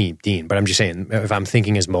 Not me, Dean, but I'm just saying, if I'm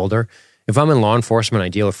thinking as Mulder, if I'm in law enforcement, I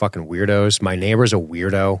deal with fucking weirdos. My neighbor's a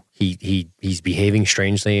weirdo. He's behaving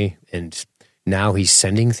strangely, and now he's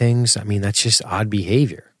sending things. I mean, that's just odd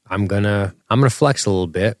behavior. I'm gonna flex a little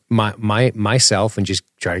bit myself and just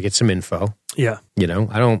try to get some info. Yeah.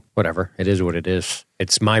 Whatever. It is what it is.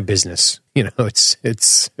 It's my business.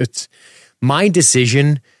 It's my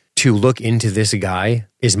decision to look into this guy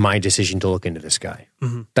is my decision to look into this guy.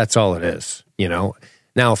 Mm-hmm. That's all it is.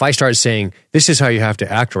 Now, if I start saying, this is how you have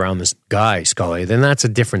to act around this guy, Scully, then that's a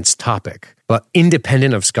different topic. But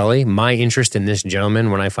independent of Scully, my interest in this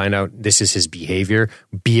gentleman, when I find out this is his behavior,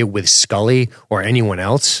 be it with Scully or anyone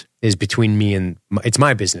else, is between me and it's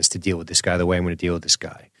my business to deal with this guy the way I'm going to deal with this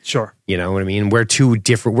guy. Sure. You know what I mean? We're two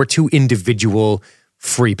individual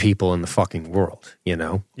free people in the fucking world,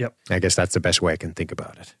 Yep. I guess that's the best way I can think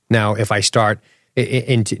about it. Now, if I start,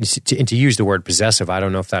 and to use the word possessive, I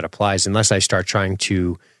don't know if that applies unless I start trying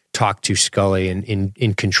to talk to Scully and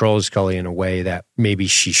in control Scully in a way that maybe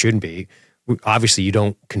she shouldn't be. Obviously, you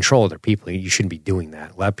don't control other people. You shouldn't be doing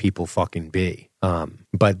that. Let people fucking be.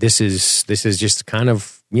 But this is just kind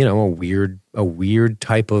of, a weird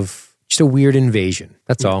type of, just a weird invasion.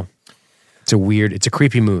 That's all. It's a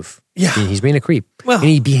creepy move. Yeah. He's being a creep. Well, and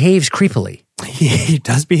he behaves creepily. He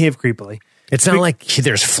does behave creepily. It's not like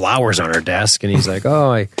there's flowers on her desk and he's like,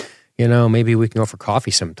 maybe we can go for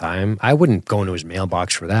coffee sometime. I wouldn't go into his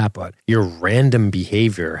mailbox for that, but your random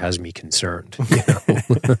behavior has me concerned.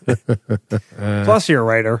 Plus, you're a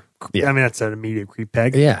writer. Yeah. I mean, that's an immediate creep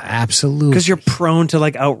peg. Yeah, absolutely. Because you're prone to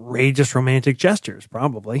like outrageous romantic gestures,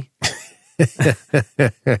 probably.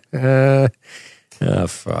 Oh,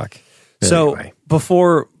 fuck. So Anyway.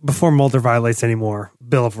 before Mulder violates any more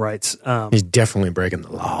Bill of Rights, He's definitely breaking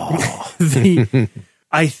the law.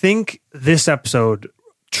 I think this episode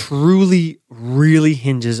truly, really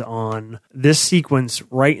hinges on this sequence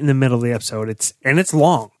right in the middle of the episode. It's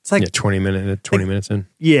long. It's like 20 minutes in.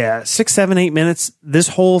 Yeah, 6, 7, 8 minutes. This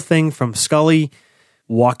whole thing from Scully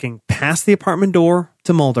walking past the apartment door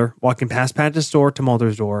to Mulder, walking past Patch's door to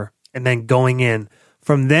Mulder's door, and then going in.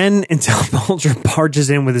 From then until Mulder barges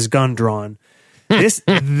in with his gun drawn.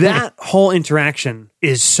 That whole interaction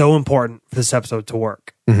is so important for this episode to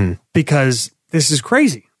work. Because this is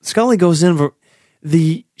crazy. Scully goes in,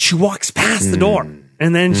 she walks past the door,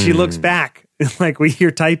 and then she looks back, like we hear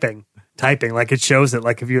typing, like it shows it.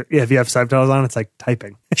 Like if you have subtitles on, it's like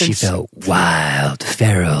typing. She felt wild,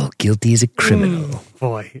 feral, guilty as a criminal.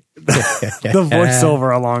 Boy, the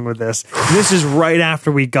voiceover along with this. This is right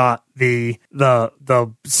after we got the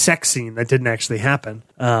sex scene that didn't actually happen.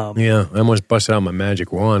 Yeah, I almost busted out my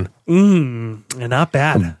magic wand. And not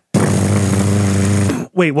bad.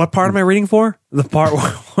 Wait, what part am I reading for? The part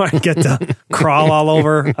where I get to crawl all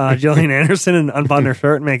over Gillian Anderson and unbutton her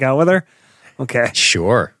shirt and make out with her? Okay.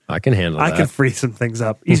 Sure, I can handle that. I can free some things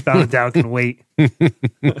up. Eastbound and Down can wait.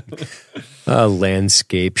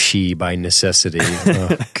 Landscape she by necessity.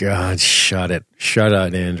 Oh, God, shut it. Shut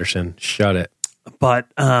it, Anderson. Shut it. But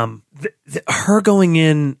her going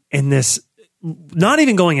in this, not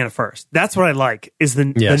even going in at first. That's what I like, is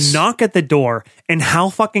the knock at the door and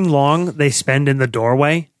how fucking long they spend in the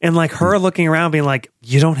doorway. And like her looking around being like,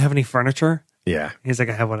 you don't have any furniture? Yeah. He's like,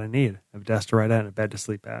 I have what I need. I have a desk to write at and a bed to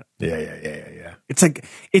sleep at. Yeah. It's like,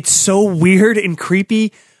 it's so weird and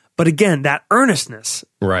creepy. But again, that earnestness.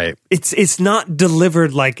 Right. It's not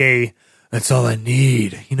delivered like that's all I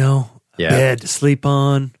need, a bed to sleep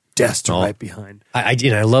on, desk to write behind. I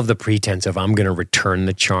love the pretense of I'm going to return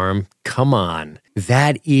the charm. Come on.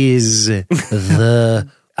 That is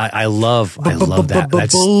I love that.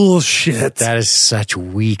 That's bullshit. That is such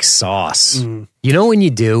weak sauce. You know when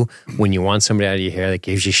you want somebody out of your hair that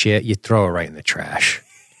gives you shit, you throw it right in the trash.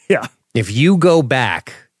 Yeah. If you go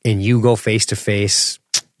back and you go face to face,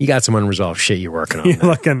 you got some unresolved shit you're working on. You're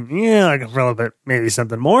looking, like a little bit, maybe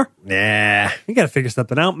something more. Nah. You got to figure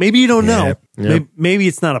something out. Maybe you don't know. Yep. Maybe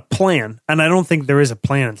it's not a plan. And I don't think there is a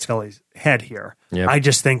plan in Scully's head here. Yep. I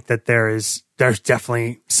just think that there's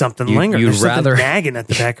definitely something lingering. There's something nagging at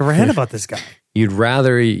the back of her head about this guy. You'd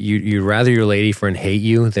rather your lady friend hate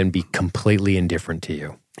you than be completely indifferent to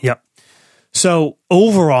you. Yep. So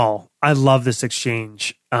overall, I love this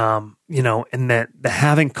exchange, and that the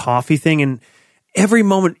having coffee thing, and every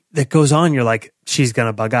moment that goes on, you're like, she's going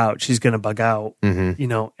to bug out. She's going to bug out, and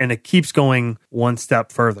it keeps going one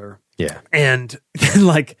step further. Yeah. And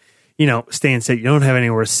then stay and sit. You don't have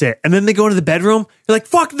anywhere to sit. And then they go into the bedroom. You're like,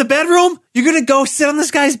 fuck the bedroom? You're going to go sit on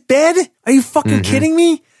this guy's bed? Are you fucking kidding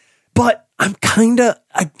me? But I'm kind of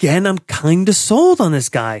sold on this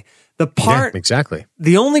guy. Exactly.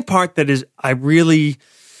 The only part that is, I really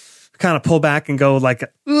kind of pull back and go like,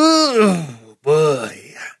 oh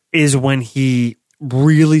boy, is when he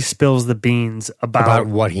really spills the beans about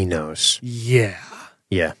what he knows. Yeah.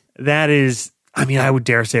 Yeah. That is, I would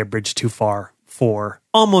dare say a bridge too far for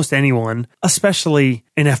almost anyone, especially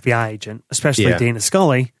an FBI agent, especially Dana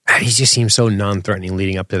Scully. He just seems so non-threatening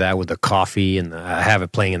leading up to that with the coffee and have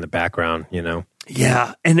it playing in the background,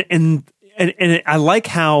 Yeah. And I like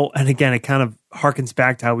how, and again, it kind of harkens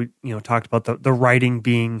back to how we, talked about the writing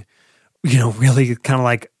being, really kind of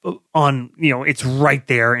like on, it's right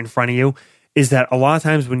there in front of you, is that a lot of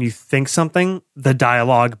times when you think something, the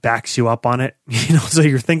dialogue backs you up on it, so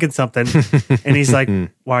you're thinking something and he's like,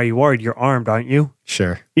 why are you worried? You're armed, aren't you?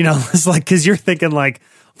 Sure. It's like, cause you're thinking like,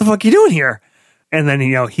 what the fuck are you doing here? And then,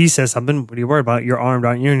 he says something, what are you worried about? You're armed,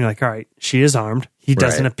 aren't you? And you're like, all right, she is armed. He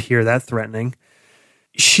doesn't appear that threatening.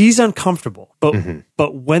 She's uncomfortable,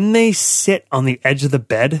 but when they sit on the edge of the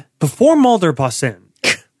bed before Mulder busts in,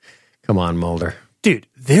 come on, Mulder, dude,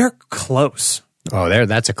 they're close. Oh,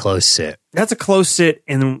 that's a close sit. That's a close sit,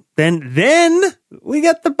 and then we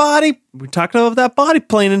get the body. We talked about that body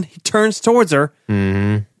planing. He turns towards her,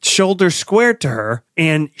 shoulders squared to her,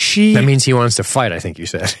 and she. That means he wants to fight. I think you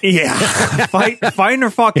said. Yeah, fighting or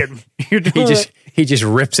fucking. You're doing He just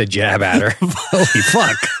rips a jab at her. Holy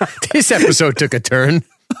fuck. This episode took a turn.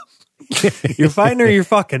 You're fighting or you're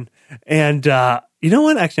fucking. And you know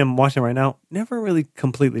what? Actually, I'm watching right now. Never really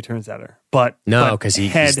completely turns at her. But no, because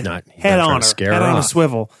he's not head on her. Scare head her on a off.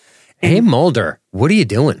 swivel. Hey, Mulder, what are you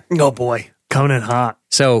doing? Oh, boy. Coming in hot.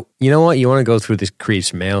 So, you know what? You want to go through this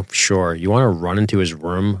creep's mail? Sure. You want to run into his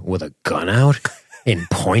room with a gun out and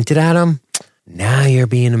point it at him? Now you're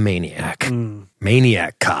being a maniac.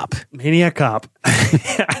 Maniac cop. Maniac cop.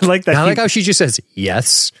 I like that. I like how she just says,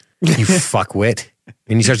 yes, you fuckwit.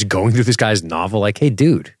 And he starts going through this guy's novel like, hey,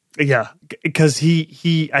 dude. Yeah, because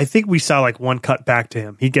I think we saw like one cut back to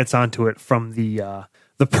him. He gets onto it from the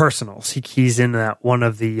personals. He's in that one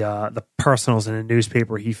of the personals in a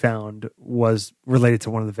newspaper he found was related to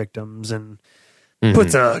one of the victims and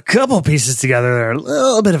puts a couple pieces together. They're a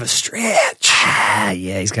little bit of a stretch.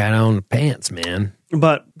 Yeah, he's got on the pants, man.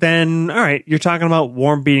 But then, all right, you're talking about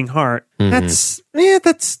warm beating heart. That's a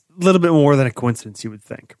little bit more than a coincidence, you would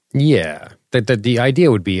think. Yeah. The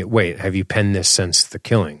idea would be, wait, have you penned this since the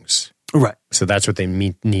killings? Right. So that's what they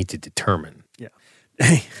need to determine. Yeah.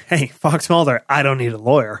 Hey, Fox Mulder, I don't need a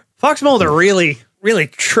lawyer. Fox Mulder really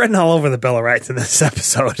treading all over the Bill of Rights in this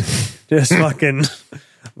episode. Just fucking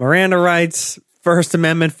Miranda rights, First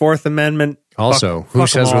Amendment, Fourth Amendment. Also, who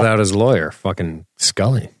says without his lawyer? Fucking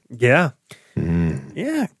Scully. Yeah.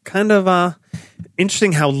 Yeah, kind of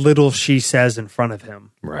interesting how little she says in front of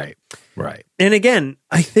him. Right. And again,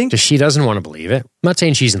 I think she doesn't want to believe it. I'm not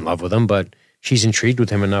saying she's in love with him, but she's intrigued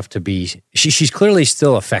with him enough to be. She's clearly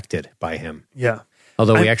still affected by him. Yeah.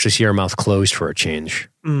 Although we actually see her mouth closed for a change.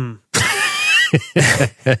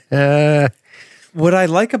 What I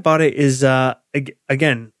like about it is,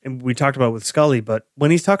 again, and we talked about it with Scully, but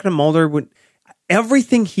when he's talking to Mulder,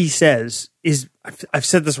 everything he says is, I've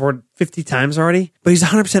said this word 50 times already, but he's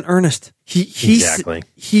 100% earnest. Exactly.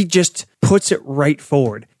 He just puts it right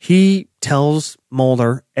forward. He tells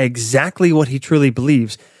Mulder exactly what he truly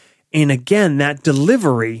believes. And again, that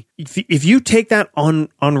delivery, if you take that on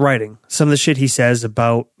writing, some of the shit he says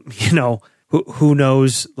about, who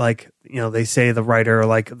knows, like, they say the writer,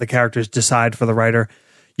 like the characters decide for the writer.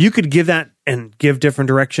 You could give that and give different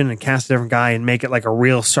direction and cast a different guy and make it like a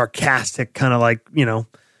real sarcastic kind of like,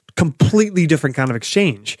 completely different kind of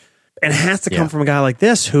exchange. And it has to come from a guy like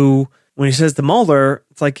this who, when he says to Mulder,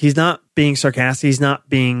 it's like he's not being sarcastic. He's not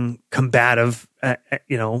being combative.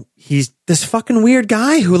 He's this fucking weird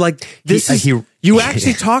guy who like, you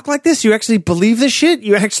actually talk like this? You actually believe this shit?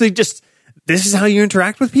 You actually this is how you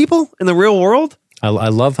interact with people in the real world? I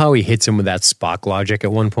love how he hits him with that Spock logic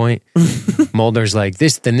at one point. Mulder's like,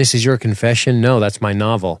 this is your confession? No, that's my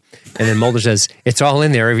novel. And then Mulder says, it's all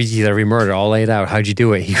in there, every murder, all laid out. How'd you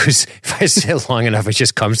do it? He goes, if I sit long enough, it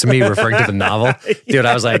just comes to me, referring to the novel. Dude,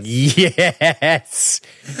 I was like, yes,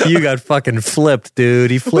 you got fucking flipped,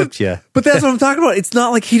 dude. He flipped you. But that's what I'm talking about. It's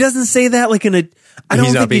not like he doesn't say that like in a, I don't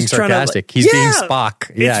he's think not being he's sarcastic. Trying to, he's being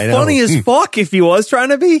Spock. Yeah, it's funny as fuck if he was trying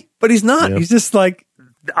to be, but he's not. Yep. He's just like,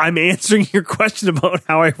 I'm answering your question about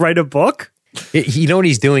how I write a book. You know what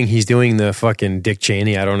he's doing? He's doing the fucking Dick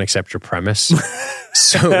Cheney, I don't accept your premise.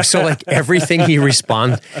 So like everything he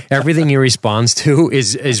responds to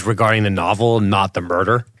is regarding the novel, not the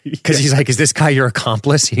murder. Because he's like, is this guy your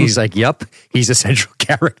accomplice? And he's like, yep, he's a central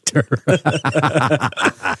character.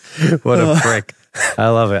 What a prick. I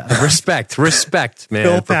love it. Respect, man.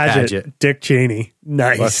 Phil Paget, Dick Cheney.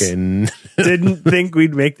 Nice. Fucking didn't think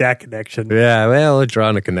we'd make that connection. Yeah, well, we're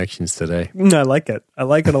drawing the connections today. I like it. I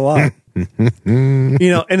like it a lot. And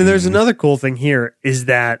then there's another cool thing here is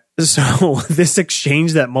that, so this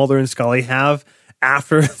exchange that Mulder and Scully have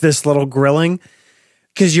after this little grilling,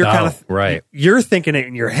 because you're kind of, right. You're thinking it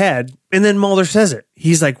in your head, and then Mulder says it.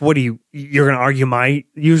 He's like, you're going to argue my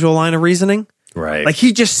usual line of reasoning? Right. Like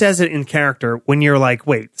he just says it in character when you're like,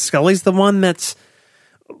 wait, Scully's the one that's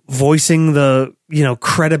voicing the,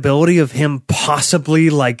 credibility of him possibly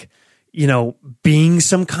like, being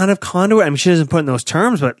some kind of conduit. I mean, she doesn't put it in those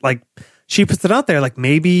terms, but like she puts it out there. Like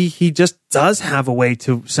maybe he just does have a way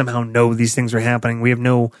to somehow know these things are happening. We have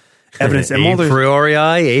no evidence. A priori.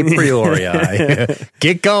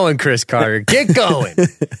 Get going, Chris Carter. Get going.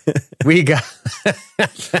 We got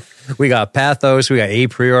pathos. We got a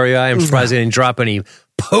priori. I'm surprised they didn't drop any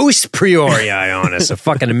post priori on us. A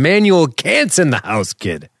fucking Immanuel Kant's in the house,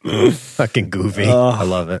 kid. Fucking goofy. I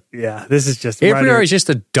love it. Yeah, this is just a priori is just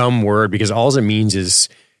a dumb word because all it means is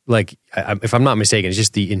like, if I'm not mistaken, it's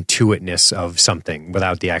just the intuitiveness of something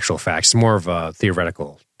without the actual facts. It's more of a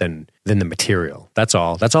theoretical than the material. That's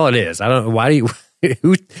all. That's all it is. I don't know. Why do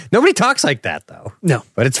you? Nobody talks like that though. No,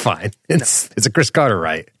 but it's fine. It's a Chris Carter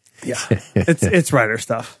right. Yeah, it's writer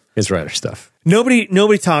stuff. It's writer stuff.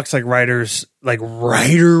 Nobody talks like writers, like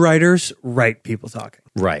writers write people talking.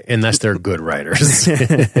 Right, unless they're good writers.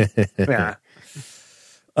 Yeah.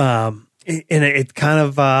 And it kind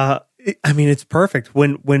of, it's perfect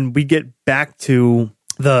when we get back to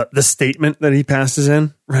the statement that he passes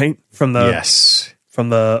in, right? From the yes. From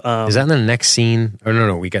the is that in the next scene? Or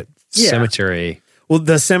no, we got cemetery. Well,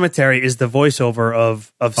 the cemetery is the voiceover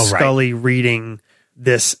of Scully reading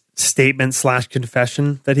this statement /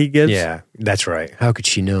 confession that he gives. Yeah, that's right. How could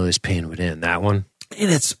she know this pain would end? That one? And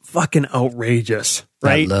it's fucking outrageous,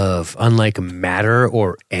 right? That love, unlike matter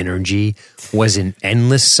or energy, was an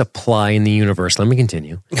endless supply in the universe. Let me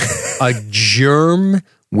continue. A germ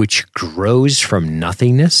which grows from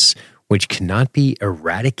nothingness, which cannot be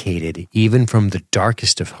eradicated even from the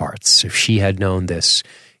darkest of hearts. If she had known this,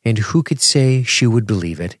 and who could say she would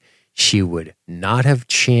believe it, she would not have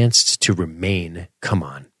chanced to remain, come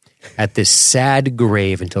on, at this sad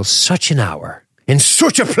grave until such an hour, in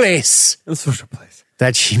such a place.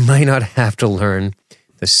 That she might not have to learn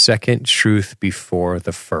the second truth before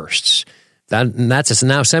the first. That's a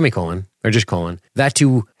now semicolon, or just colon. That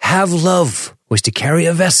to have love was to carry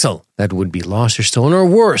a vessel that would be lost or stolen, or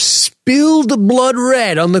worse, spilled blood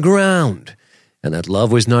red on the ground. And that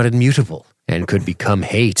love was not immutable, and could become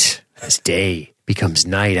hate, as day becomes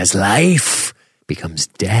night, as life becomes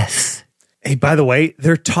death. Hey, by the way,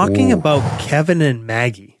 they're talking about Kevin and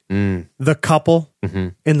Maggie, the couple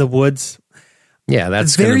in the woods. Yeah,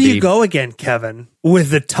 that's there. Gonna be, you go again, Kevin, with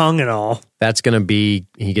the tongue and all. That's going to be.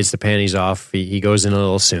 He gets the panties off. He goes in a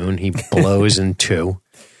little soon. He blows in two.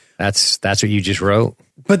 That's what you just wrote.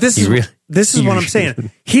 But this is what I'm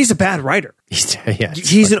saying. He's a bad writer. He's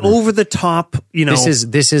an over the top.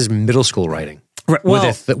 This is middle school writing. Right,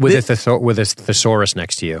 well, with a thesaurus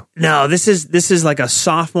next to you. No, this is like a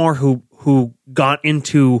sophomore who got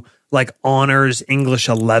into like honors English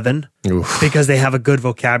 11 because they have a good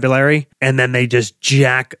vocabulary, and then they just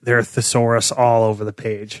jack their thesaurus all over the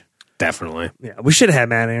page. Definitely. Yeah, we should have had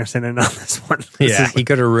Matt Anderson in on this one. He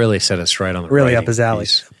could have really set us right on the really up his alley.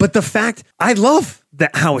 Piece. But the fact, I love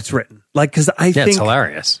that how it's written. Like, because I think it's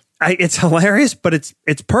hilarious. It's hilarious, but it's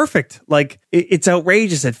perfect. Like, it's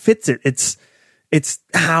outrageous. It fits it. It's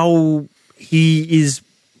how he's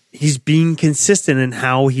being consistent in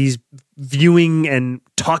how he's viewing and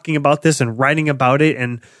talking about this and writing about it,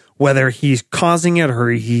 and whether he's causing it or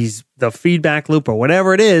he's the feedback loop or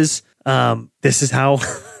whatever it is. This is how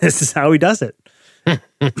he does it.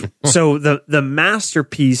 So the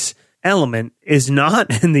masterpiece element is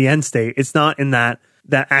not in the end state. It's not in that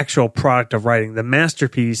actual product of writing. The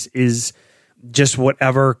masterpiece is just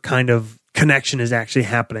whatever kind of connection is actually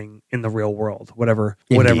happening in the real world, whatever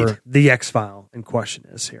the X-File in question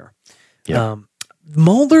is here. Yeah.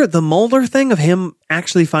 The Mulder thing of him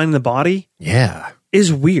actually finding the body,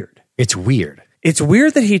 is weird. It's weird. It's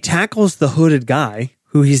weird that he tackles the hooded guy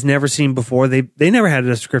who he's never seen before. They never had a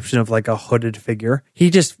description of like a hooded figure. He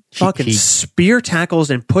just fucking spear tackles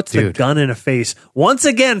and puts the gun in a face. Once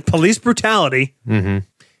again, police brutality. Mm-hmm.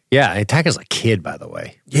 Yeah, he tackles a kid, by the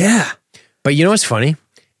way. Yeah. But you know what's funny?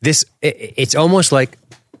 It's almost like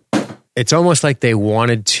they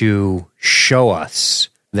wanted to show us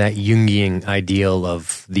that Jungian ideal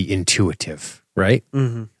of the intuitive, right?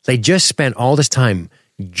 Mm-hmm. They just spent all this time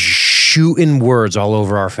shooting words all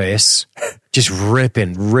over our face, just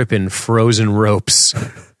ripping frozen ropes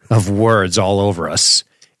of words all over us.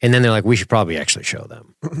 And then they're like, we should probably actually show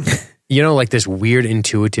them. Like this weird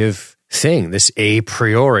intuitive thing, this a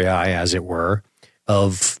priori, as it were,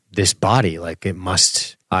 of this body. Like it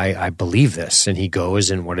must, I believe this. And he goes,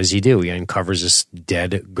 and what does he do? He uncovers this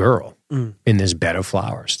dead girl in this bed of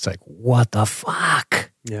flowers. It's like, what the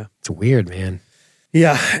fuck? Yeah. It's weird, man.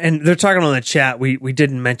 Yeah, and they're talking on the chat. We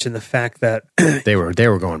didn't mention the fact that they were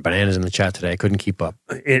going bananas in the chat today. I couldn't keep up.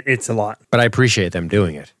 It's a lot, but I appreciate them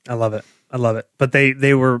doing it. I love it. But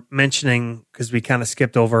they were mentioning, because we kind of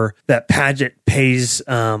skipped over, that Paget pays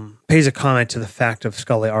a comment to the fact of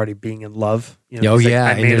Scully already being in love. And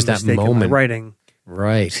there's that moment writing.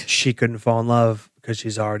 Right, she couldn't fall in love because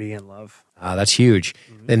she's already in love. That's huge.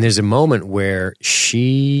 Mm-hmm. And there's a moment where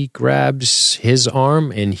she grabs his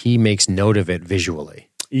arm and he makes note of it visually.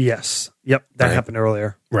 Yes. Yep. That happened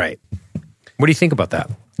earlier. Right. What do you think about that?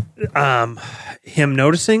 Him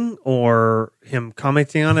noticing, or him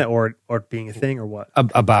commenting on it, or being a thing, or what?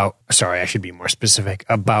 Sorry, I should be more specific.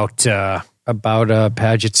 About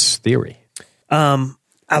Paget's theory.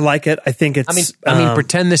 I like it. I think it's... I mean,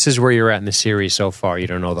 pretend this is where you're at in the series so far. You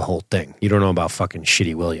don't know the whole thing. You don't know about fucking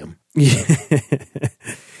shitty William.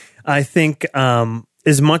 I think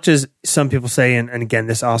as much as some people say, and again,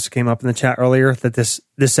 this also came up in the chat earlier, that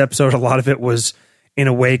this episode, a lot of it was, in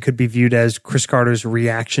a way, could be viewed as Chris Carter's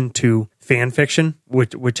reaction to fan fiction,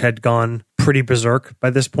 which had gone pretty berserk by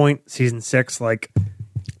this point. Season 6, like...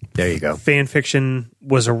 There you go. Fan fiction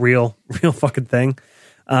was a real fucking thing.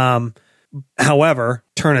 However,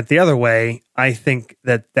 turn it the other way, I think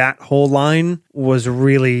that whole line was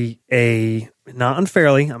really not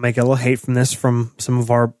unfairly, I'll make a little hate from this from some of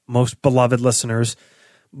our most beloved listeners,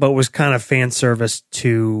 but was kind of fan service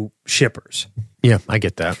to shippers. Yeah, I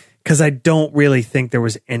get that. Because I don't really think there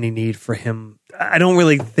was any need for him. I don't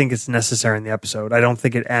really think it's necessary in the episode. I don't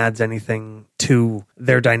think it adds anything to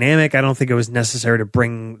their dynamic. I don't think it was necessary to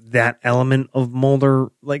bring that element of Mulder.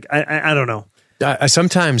 Like, I don't know.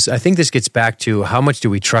 Sometimes I think this gets back to how much do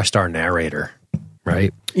we trust our narrator,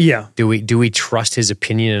 right? Yeah. Do we trust his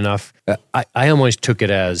opinion enough? I almost took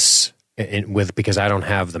it as, because I don't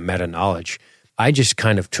have the meta knowledge, I just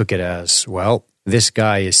kind of took it as, well, this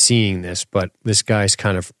guy is seeing this, but this guy's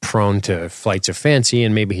kind of prone to flights of fancy,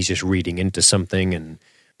 and maybe he's just reading into something.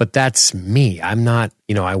 But that's me. I'm not,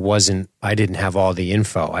 I didn't have all the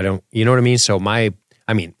info. I don't, you know what I mean? So I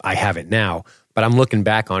have it now, but I'm looking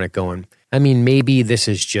back on it going, maybe this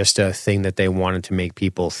is just a thing that they wanted to make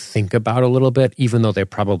people think about a little bit, even though they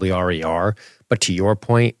probably already are. But to your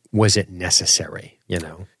point, was it necessary?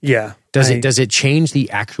 Yeah. Does it change the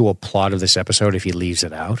actual plot of this episode if he leaves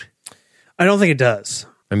it out? I don't think it does.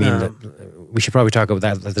 We should probably talk about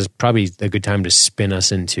that. There's probably a good time to spin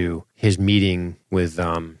us into his meeting with,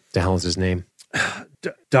 the hell is his name?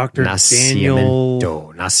 Dr. Daniel...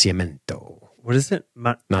 Nascimento. What is it?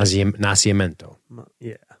 Nascimento.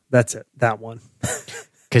 Yeah, that's it. That one.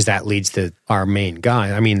 Because that leads to our main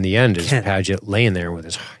guy. In the end is Ken. Padgett laying there with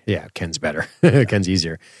his... Yeah, Ken's better. Ken's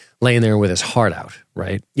easier. Laying there with his heart out,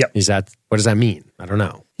 right? Yep. What does that mean? I don't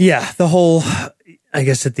know. Yeah, the whole... I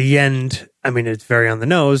guess at the end, it's very on the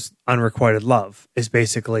nose. Unrequited love is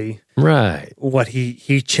basically right what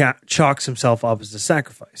he chalks himself up as a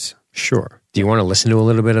sacrifice. Sure. Do you want to listen to a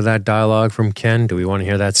little bit of that dialogue from Ken? Do we want to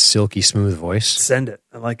hear that silky smooth voice? Send it.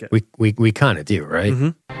 I like it. We kind of do, right?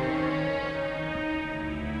 Mm-hmm.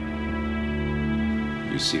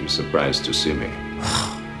 You seem surprised to see me.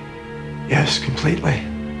 Yes, completely.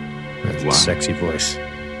 That's Why? a sexy voice.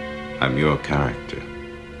 I'm your character.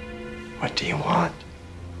 What do you want?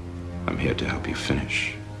 I'm here to help you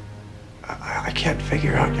finish. I can't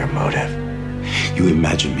figure out your motive. You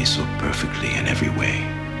imagine me so perfectly in every way.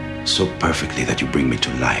 So perfectly that you bring me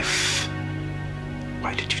to life.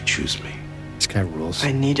 Why did you choose me? This guy rules.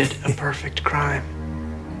 I needed a perfect crime.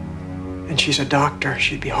 And she's a doctor.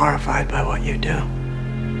 She'd be horrified by what you do.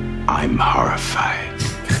 I'm horrified.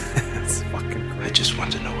 That's fucking great. I just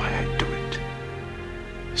want to know why I do it.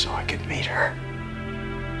 So I could meet her.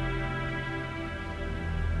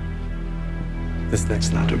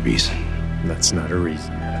 That's not a reason. That's not a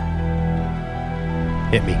reason.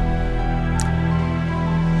 Hit me.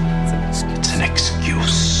 It's an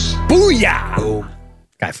excuse. Booyah! Boom.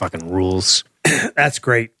 Guy fucking rules. That's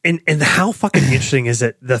great. And how fucking interesting is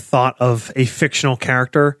it, the thought of a fictional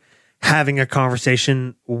character having a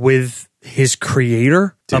conversation with his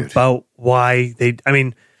creator about why they...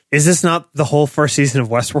 is this not the whole first season of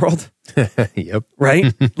Westworld? Yep.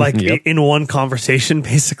 Right? Like Yep. in one conversation,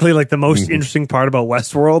 basically, like the most interesting part about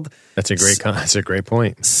Westworld. That's a great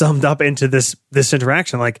point. Summed up into this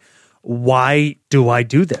interaction. Like, why do I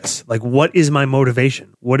do this? Like, what is my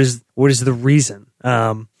motivation? What is the reason?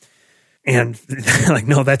 And like,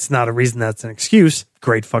 no, that's not a reason. That's an excuse.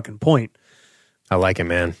 Great fucking point. I like it,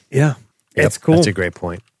 man. Yeah. Yep, It's cool. That's a great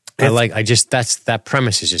point. That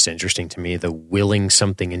premise is just interesting to me. The willing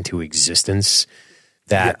something into existence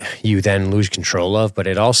that you then lose control of, but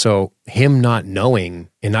it also, him not knowing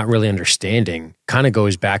and not really understanding kind of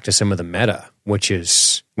goes back to some of the meta, which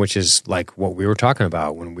is like what we were talking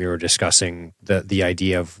about when we were discussing the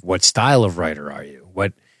idea of what style of writer are you?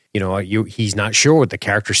 What, he's not sure what the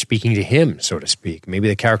character's speaking to him, so to speak. Maybe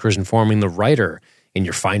the character is informing the writer and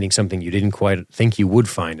you're finding something you didn't quite think you would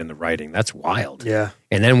find in the writing. That's wild. Yeah.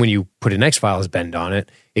 And then when you put an X-Files bend on it,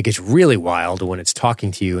 it gets really wild when it's talking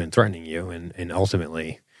to you and threatening you and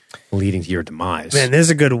ultimately leading to your demise. Man, there's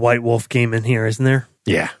a good White Wolf game in here, isn't there?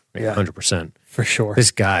 Yeah, Yeah. 100%. For sure.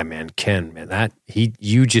 This guy, man, Ken, man,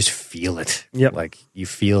 you just feel it. Yep. Like you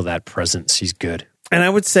feel that presence. He's good. And I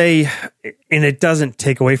would say, and it doesn't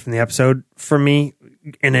take away from the episode for me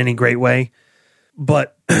in any great way,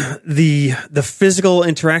 but the physical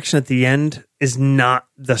interaction at the end is not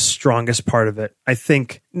the strongest part of it. I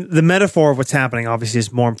think the metaphor of what's happening obviously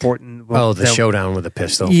is more important. The showdown with the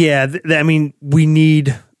pistol. Yeah.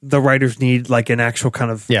 The writers need like an actual kind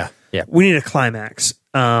of, Yeah. we need a climax.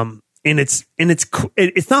 And it's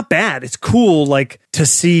not bad. It's cool, like to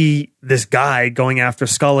see this guy going after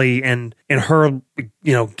Scully and her,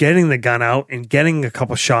 getting the gun out and getting a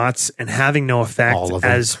couple shots and having no effect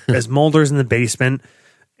as Mulder's in the basement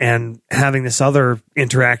and having this other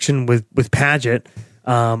interaction with Padgett,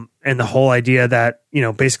 and the whole idea that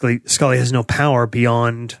basically Scully has no power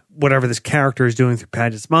beyond whatever this character is doing through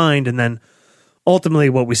Padgett's mind, and then ultimately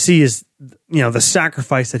what we see is, the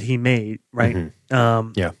sacrifice that he made, right?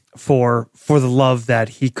 For the love that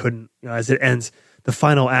he couldn't, as it ends, the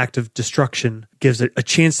final act of destruction gives it a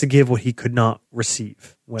chance to give what he could not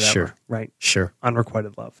receive, whatever, Sure. right? Sure.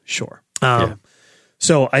 Unrequited love, sure.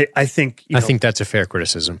 So I think, I think that's a fair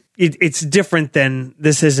criticism. It's different than,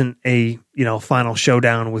 this isn't a, final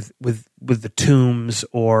showdown with the tombs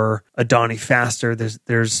or a Donnie Faster.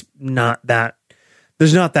 There's not that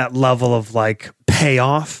level of like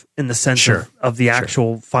payoff in the sense of the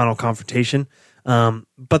actual final confrontation.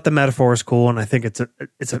 But the metaphor is cool, and I think it's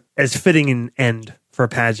a as fitting an end for a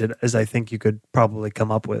Paget as I think you could probably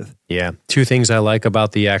come up with. Yeah. Two things I like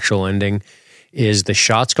about the actual ending is the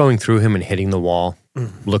shots going through him and hitting the wall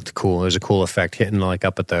looked cool. It was a cool effect, hitting like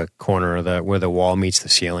up at the corner of where the wall meets the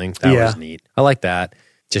ceiling. That was neat. I like that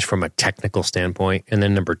just from a technical standpoint. And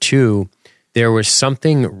then number two, there was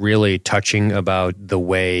something really touching about the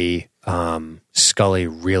way Scully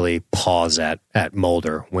really paws at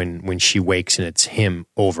Mulder when she wakes and it's him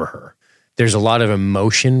over her. There's a lot of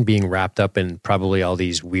emotion being wrapped up in probably all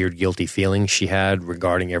these weird, guilty feelings she had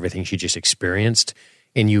regarding everything she just experienced.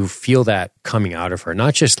 And you feel that coming out of her,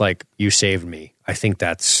 not just like, you saved me. I think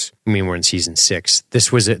we're in season 6.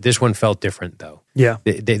 This one felt different though. Yeah.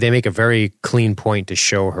 They make a very clean point to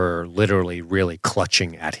show her literally really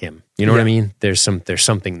clutching at him. You know what I mean? There's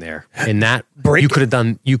something there. And that you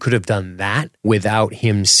could have done that without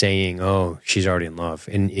him saying, "Oh, she's already in love."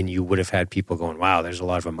 And you would have had people going, "Wow, there's a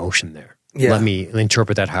lot of emotion there." Yeah. Let me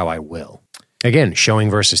interpret that how I will. Again, showing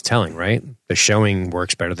versus telling, right? The showing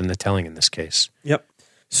works better than the telling in this case. Yep.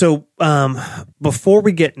 So before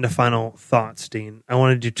we get into final thoughts, Dean, I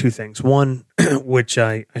want to do two things. One, which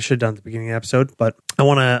I should have done at the beginning of the episode, but I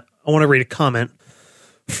want to read a comment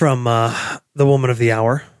from the woman of the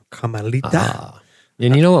hour, Carmelita.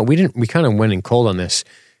 And you know what? We kind of went in cold on this.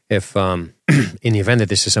 If in the event that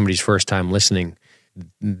this is somebody's first time listening,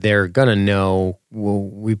 they're gonna know.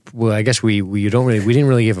 I guess we didn't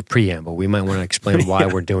really give a preamble. We might want to explain why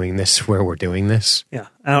we're doing this, where we're doing this. Yeah,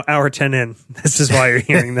 hour 10 in. This is why you're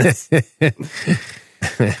hearing this.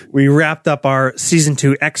 We wrapped up our season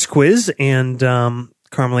 2 X quiz, and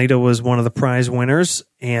Carmelita was one of the prize winners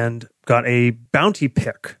and got a bounty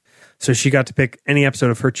pick. So she got to pick any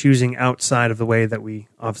episode of her choosing outside of the way that we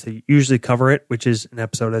obviously usually cover it, which is an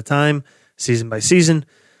episode at a time, season by season.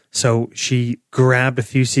 So she grabbed a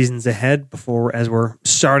few seasons ahead as we're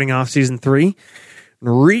starting off season 3,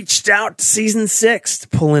 and reached out to season 6 to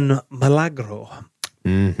pull in Milagro.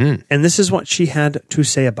 Mm-hmm. And this is what she had to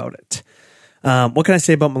say about it. What can I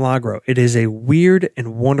say about Milagro? It is a weird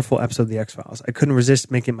and wonderful episode of The X-Files. I couldn't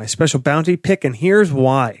resist making my special bounty pick, and here's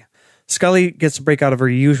why. Scully gets to break out of her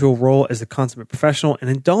usual role as the consummate professional and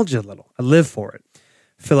indulge a little. I live for it.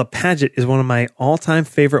 Philip Paget is one of my all-time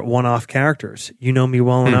favorite one-off characters. You know me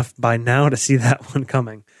well enough by now to see that one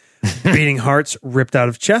coming. Beating hearts ripped out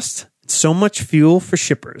of chest. So much fuel for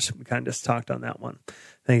shippers. We kind of just talked on that one.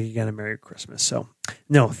 Thank you again, and Merry Christmas. So,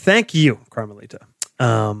 no, thank you, Carmelita.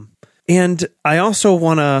 And I also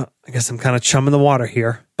want to, I guess I'm kind of chumming the water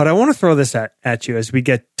here, but I want to throw this at you as we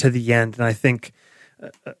get to the end. And I think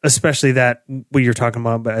especially that what you're talking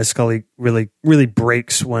about, as Scully really, really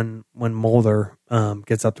breaks when Mulder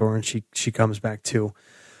gets up to her and she comes back to.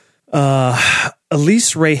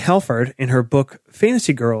 Elise Ray Helford, in her book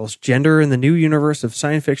Fantasy Girls, Gender in the New Universe of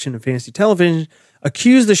Science Fiction and Fantasy Television,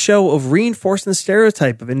 accused the show of reinforcing the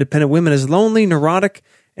stereotype of independent women as lonely, neurotic,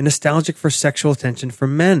 and nostalgic for sexual attention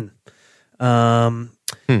from men.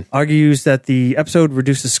 Argues that the episode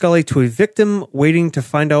reduces Scully to a victim waiting to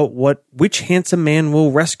find out which handsome man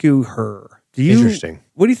will rescue her. Interesting.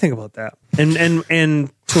 What do you think about that?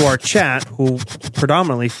 And to our chat, who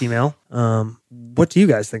predominantly female, what do you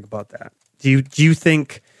guys think about that? Do you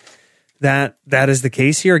think that is the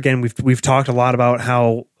case here? Again, we've talked a lot about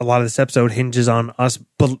how a lot of this episode hinges on us,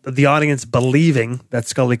 the audience, believing that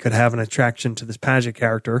Scully could have an attraction to this Paget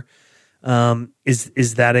character. Is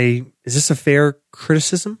this a fair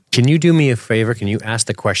criticism? Can you do me a favor? Can you ask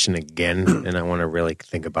the question again? And I want to really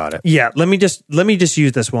think about it. Yeah, let me just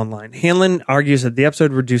use this one line. Hanlon argues that the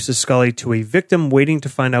episode reduces Scully to a victim waiting to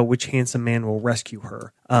find out which handsome man will rescue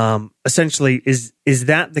her. Essentially, is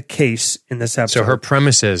that the case in this episode? So her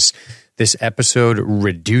premise is this episode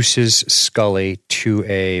reduces Scully to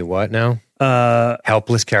a what now?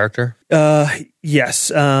 Helpless character?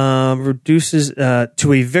 Yes. Reduces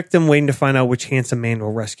to a victim waiting to find out which handsome man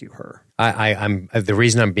will rescue her. I'm the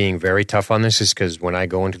reason I'm being very tough on this is because when I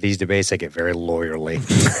go into these debates, I get very lawyerly.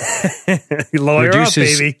 Lawyer up,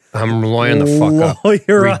 baby. I'm lawyering the fuck up.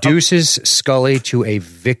 Reduces Scully to a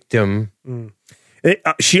victim.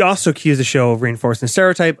 She also accused the show of reinforcing the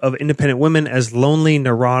stereotype of independent women as lonely,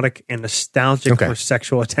 neurotic, and nostalgic for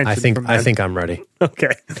sexual attention. I think I'm ready.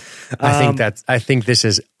 Okay. I think this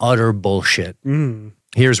is utter bullshit.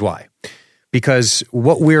 Here's why. Because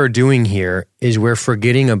what we're doing here is we're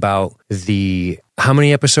forgetting about how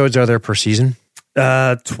many episodes are there per season?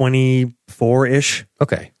 24-ish.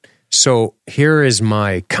 Okay. So here is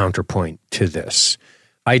my counterpoint to this.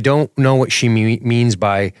 I don't know what she means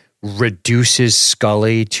by reduces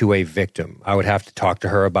Scully to a victim. I would have to talk to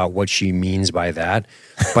her about what she means by that.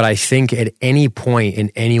 But I think at any point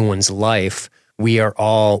in anyone's life, we've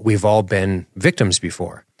all been victims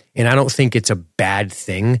before. And I don't think it's a bad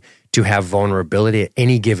thing to have vulnerability at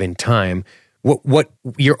any given time.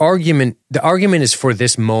 The argument is for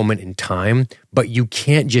this moment in time, but you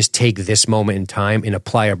can't just take this moment in time and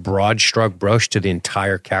apply a broad stroke brush to the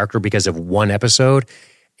entire character because of one episode.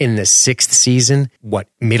 In the 6th season,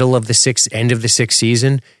 middle of the 6th, end of the 6th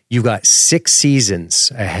season, you got 6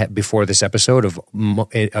 seasons ahead before this episode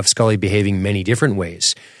of Scully behaving many different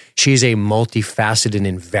ways. She's a multifaceted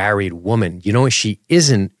and varied woman. You know what she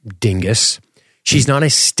isn't, dingus? She's not a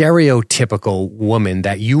stereotypical woman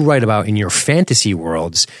that you write about in your fantasy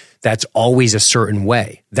worlds that's always a certain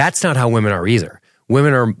way. That's not how women are either.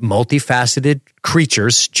 Women are multifaceted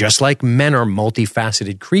creatures, just like men are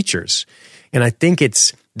multifaceted creatures. And I think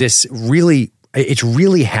it's really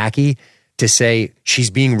hacky to say she's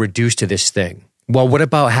being reduced to this thing. Well, what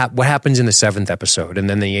about what happens in the 7th episode and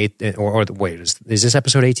then the 8th, is this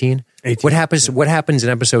episode 18? 18. What happens in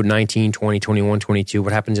episode 19, 20, 21, 22?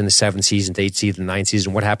 What happens in the 7th season, the 8th season, the 9th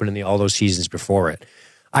season? What happened in all those seasons before it?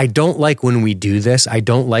 I don't like when we do this. I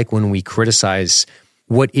don't like when we criticize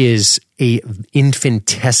what is a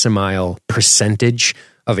infinitesimal percentage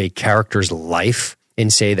of a character's life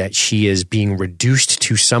and say that she is being reduced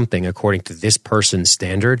to something according to this person's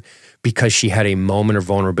standard because she had a moment of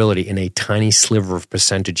vulnerability in a tiny sliver of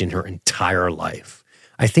percentage in her entire life.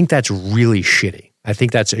 I think that's really shitty. I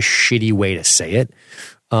think that's a shitty way to say it.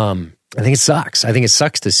 I think it sucks. I think it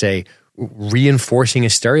sucks to say reinforcing a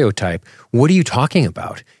stereotype. What are you talking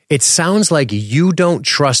about? It sounds like you don't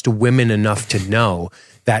trust women enough to know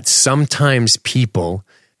that sometimes people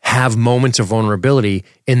have moments of vulnerability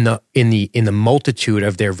in the multitude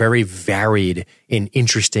of their very varied and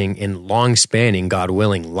interesting and long-spanning, God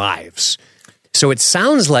willing, lives. So it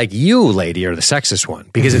sounds like you, lady, are the sexist one,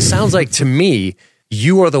 because it sounds like to me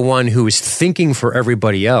you are the one who is thinking for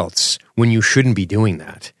everybody else when you shouldn't be doing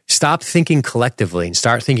that. Stop thinking collectively and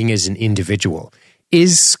start thinking as an individual.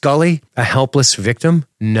 Is Scully a helpless victim?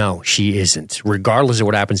 No, she isn't. Regardless of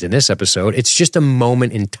what happens in this episode, it's just a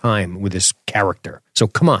moment in time with this character. So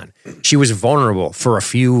come on. She was vulnerable for a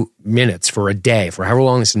few minutes, for a day, for however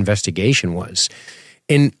long this investigation was.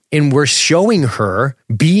 And we're showing her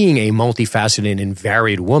being a multifaceted and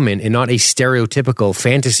varied woman and not a stereotypical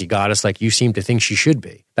fantasy goddess like you seem to think she should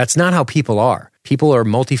be. That's not how people are. People are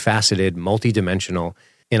multifaceted, multidimensional.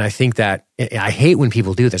 And I think that I hate when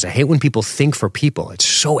people do this. I hate when people think for people. It's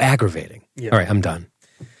so aggravating. Yeah. All right, I'm done.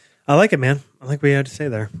 I like it, man. I like what you had to say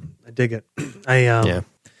there. I dig it. I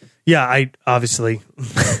obviously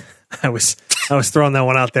I was throwing that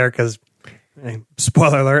one out there because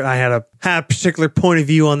spoiler alert, I had a particular point of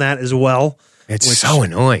view on that as well. It's so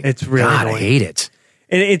annoying. It's really annoying. I hate it.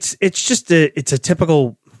 And it's just a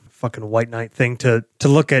typical fucking white knight thing to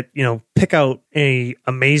look at, pick out a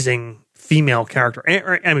amazing female character.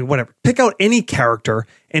 I mean, whatever. Pick out any character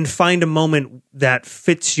and find a moment that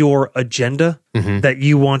fits your agenda that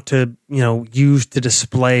you want to, use to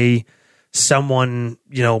display someone,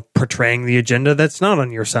 portraying the agenda that's not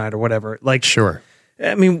on your side or whatever. Like, sure.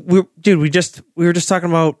 I mean, we were just talking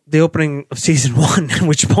about the opening of season 1, in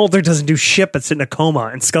which Mulder doesn't do shit but sit in a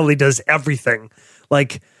coma and Scully does everything.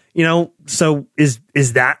 Like, so is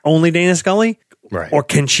that only Dana Scully? Right. Or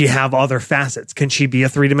can she have other facets? Can she be a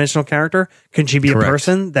 3-dimensional character? Can she be Correct. a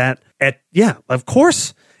person that of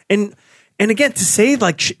course. And again, to say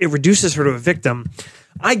like it reduces her to a victim,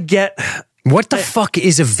 I get. What the fuck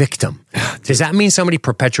is a victim? Does that mean somebody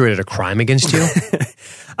perpetuated a crime against you?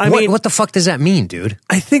 I mean, what the fuck does that mean, dude?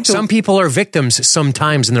 I think some people are victims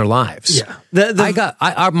sometimes in their lives. Yeah.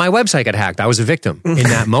 My website got hacked. I was a victim in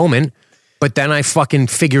that moment, but then I fucking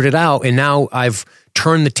figured it out, and now I've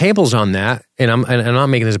turned the tables on that. And I'm not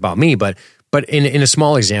making this about me, but in a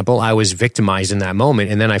small example, I was victimized in that moment,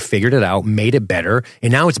 and then I figured it out, made it better,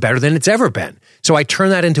 and now it's better than it's ever been. So I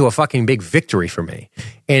turned that into a fucking big victory for me.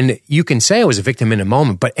 And you can say I was a victim in a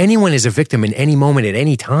moment, but anyone is a victim in any moment at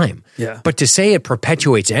any time. Yeah. But to say it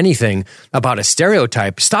perpetuates anything about a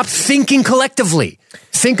stereotype, stop thinking collectively.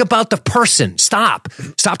 Think about the person. Stop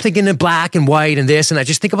thinking in black and white and this and that.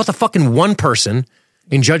 Just think about the fucking one person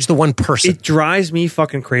and judge the one person. It drives me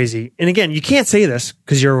fucking crazy. And again, you can't say this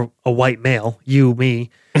because you're a white male, you, me,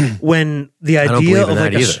 when the idea of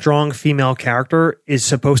like a strong female character is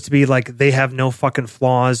supposed to be like they have no fucking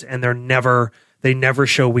flaws and they never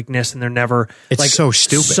show weakness and they're never. It's like, so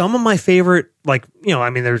stupid. Some of my favorite, like, you know, I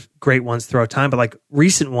mean, there's great ones throughout time, but like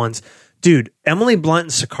recent ones, dude, Emily Blunt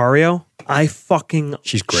and Sicario,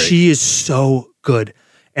 she's great. She is so good.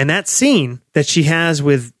 And that scene that she has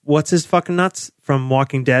with what's his fucking nuts from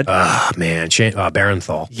Walking Dead. Ah, man,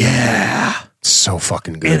 Barenthal. Yeah. So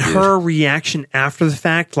fucking good. And her reaction after the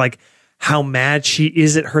fact, like how mad she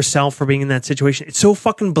is at herself for being in that situation. It's so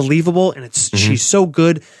fucking believable and she's so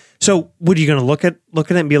good. So what are you going to look at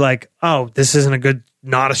it and be like, oh, this isn't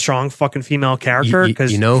not a strong fucking female character?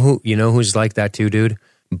 Because you know who's like that too, dude?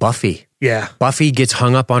 Buffy. Yeah. Buffy gets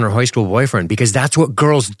hung up on her high school boyfriend because that's what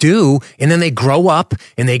girls do. And then they grow up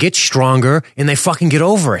and they get stronger and they fucking get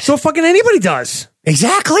over it. So fucking anybody does.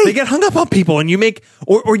 Exactly. They get hung up on people and you make,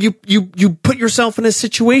 or you put yourself in a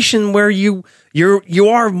situation where you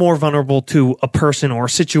are more vulnerable to a person or a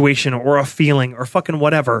situation or a feeling or fucking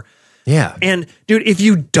whatever. Yeah. And dude, if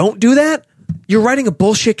you don't do that, you're writing a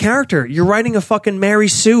bullshit character. You're writing a fucking Mary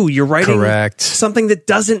Sue. You're writing something that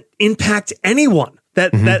doesn't impact anyone.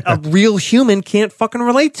 That a real human can't fucking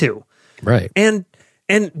relate to. Right. And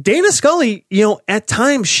Dana Scully, you know, at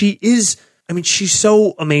times she's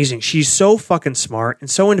so amazing. She's so fucking smart and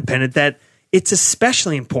so independent that it's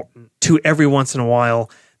especially important to every once in a while.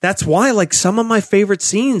 That's why, like, some of my favorite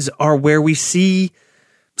scenes are where we see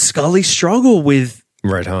Scully struggle with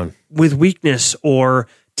weakness or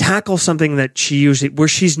tackle something that where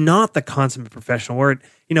she's not the consummate professional, where,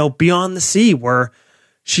 you know, Beyond the Sea, where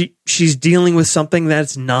she's dealing with something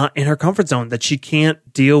that's not in her comfort zone, that she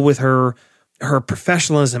can't deal with her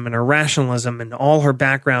professionalism and her rationalism and all her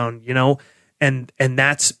background, you know, and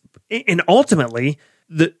ultimately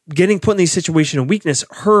getting put in these situations of weakness,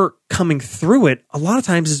 her coming through it, a lot of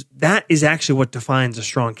times that is actually what defines a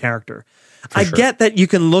strong character. I get that you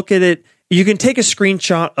can look at it, you can take a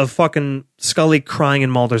screenshot of fucking Scully crying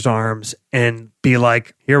in Mulder's arms and be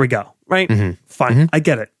like, here we go. Right? Fine. I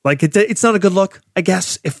get it. Like, it's not a good look, I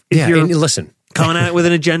guess. If you're coming at it with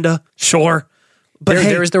an agenda, sure. But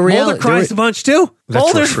there's the reality. Mulder cries a bunch too.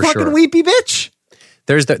 Mulder's a fucking weepy bitch.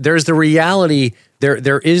 There's the reality.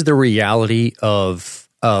 There is the reality of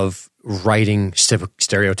writing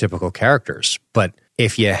stereotypical characters. But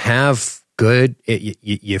if you have good,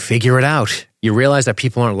 you figure it out. You realize that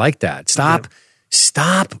people aren't like that.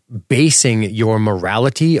 Stop basing your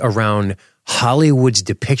morality around Hollywood's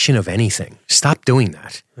depiction of anything. Stop doing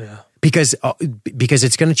that. Yeah. Because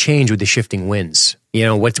it's going to change with the shifting winds. You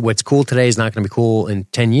know, what's cool today is not going to be cool in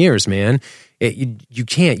 10 years, man. You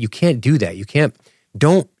can't do that.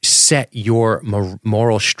 Don't set your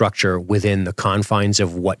moral structure within the confines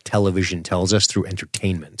of what television tells us through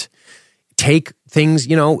entertainment. Take things,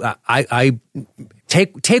 you know, I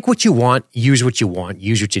take what you want, use what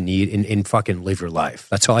you need, and fucking live your life.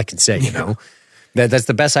 That's all I can say, you know. That's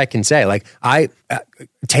the best I can say. Like, I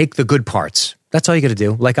take the good parts. That's all you got to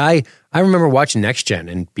do. Like, I remember watching Next Gen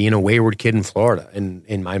and being a wayward kid in Florida, and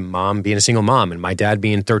my mom being a single mom, and my dad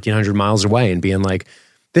being 1,300 miles away, and being like,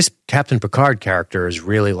 this Captain Picard character is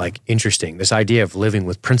really, like, interesting. This idea of living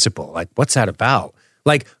with principle, like, what's that about?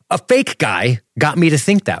 Like, a fake guy got me to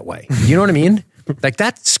think that way. You know what I mean? Like,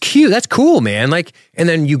 that's cute. That's cool, man. Like, and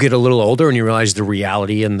then you get a little older and you realize the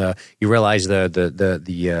reality and you realize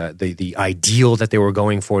the ideal that they were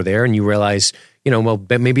going for there. And you realize, you know, well,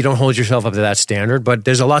 maybe don't hold yourself up to that standard, but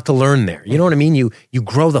there's a lot to learn there. You know what I mean? You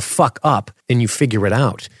grow the fuck up and you figure it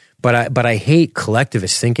out. But I hate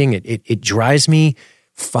collectivist thinking. It drives me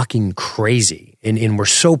fucking crazy. And we're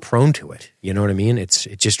so prone to it. You know what I mean? It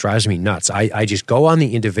just drives me nuts. I just go on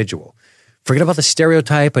the individual. Forget about the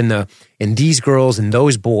stereotype and these girls and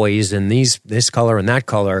those boys and this color and that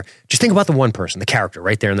color. Just think about the one person, the character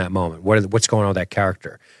right there in that moment. What's going on with that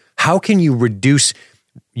character? How can you reduce,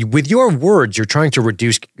 with your words, you're trying to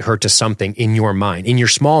reduce her to something in your mind. In your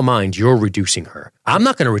small mind, you're reducing her. I'm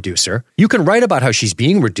not going to reduce her. You can write about how she's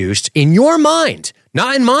being reduced in your mind,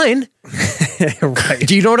 not in mine. Right.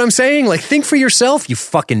 Do you know what I'm saying? Like, think for yourself, you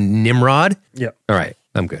fucking Nimrod. Yeah. All right.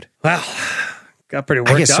 I'm good. Wow. Got pretty worked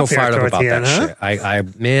up. I get so fired up about that shit.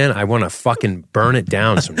 I want to fucking burn it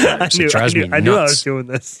down sometimes. It drives me nuts. I knew I was doing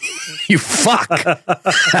this. You fuck.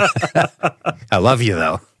 I love you,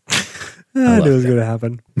 though. I knew it was going to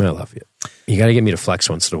happen. I love you. You got to get me to flex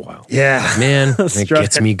once in a while. Yeah. Man, it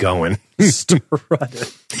gets me going. Strut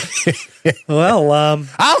it. Well,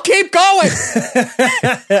 I'll keep going.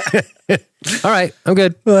 All right, I'm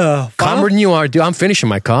good. Calmer than you are, dude. I'm finishing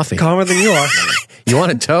my coffee. Calmer than you are. You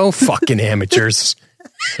want a toe? Fucking amateurs.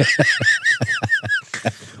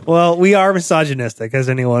 Well, we are misogynistic, as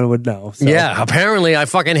anyone would know. So. Yeah, apparently I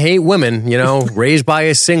fucking hate women, raised by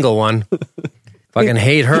a single one. Fucking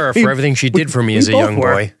hate her for everything she did for me as a young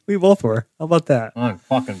boy. We both were. How about that?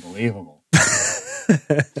 Unbelievable.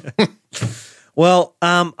 Well,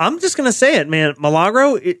 I'm just going to say it, man.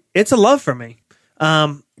 Milagro, it's a love for me.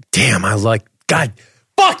 Damn, I like... God,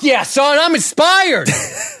 fuck yeah, son, I'm inspired.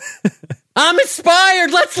 I'm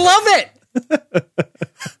inspired. Let's love it.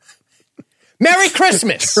 Merry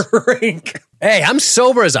Christmas. Drink. Hey, I'm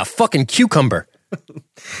sober as a fucking cucumber.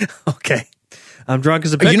 Okay. I'm drunk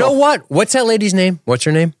as a pickle. You know what? What's that lady's name? What's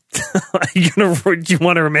her name? Do you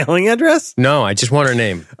want her mailing address? No, I just want her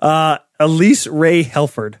name. Elise Ray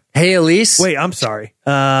Helford. Hey, Elise. Wait, I'm sorry.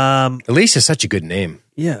 Elise is such a good name.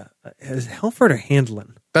 Yeah. Is it Helford or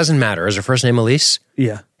Handlin? Doesn't matter. Is her first name Elise?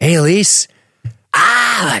 Yeah. Hey, Elise.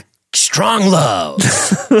 Strong love.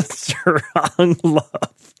 Strong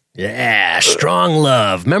love. Yeah, strong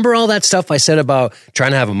love. Remember all that stuff I said about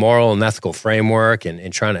trying to have a moral and ethical framework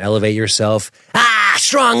and trying to elevate yourself?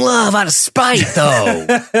 Strong love out of spite, though.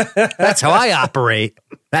 That's how I operate.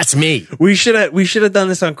 That's me. We should have done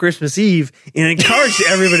this on Christmas Eve and encouraged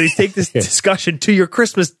everybody to take this discussion to your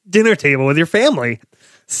Christmas dinner table with your family.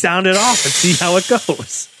 Sound it off and see how it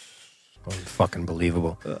goes. Fucking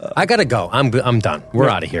believable. I gotta go. I'm done. We're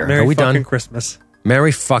out of here. Merry Are we fucking done? Christmas.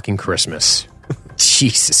 Merry fucking Christmas.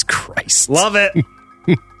 Jesus Christ. Love it.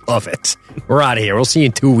 Love it. We're out of here. We'll see you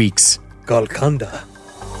in 2 weeks. Golconda.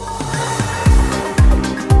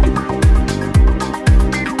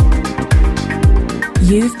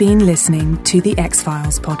 You've been listening to the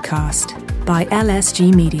X-Files podcast by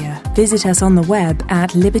LSG Media. Visit us on the web at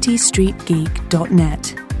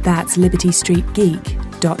libertystreetgeek.net. That's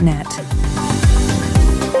libertystreetgeek.net.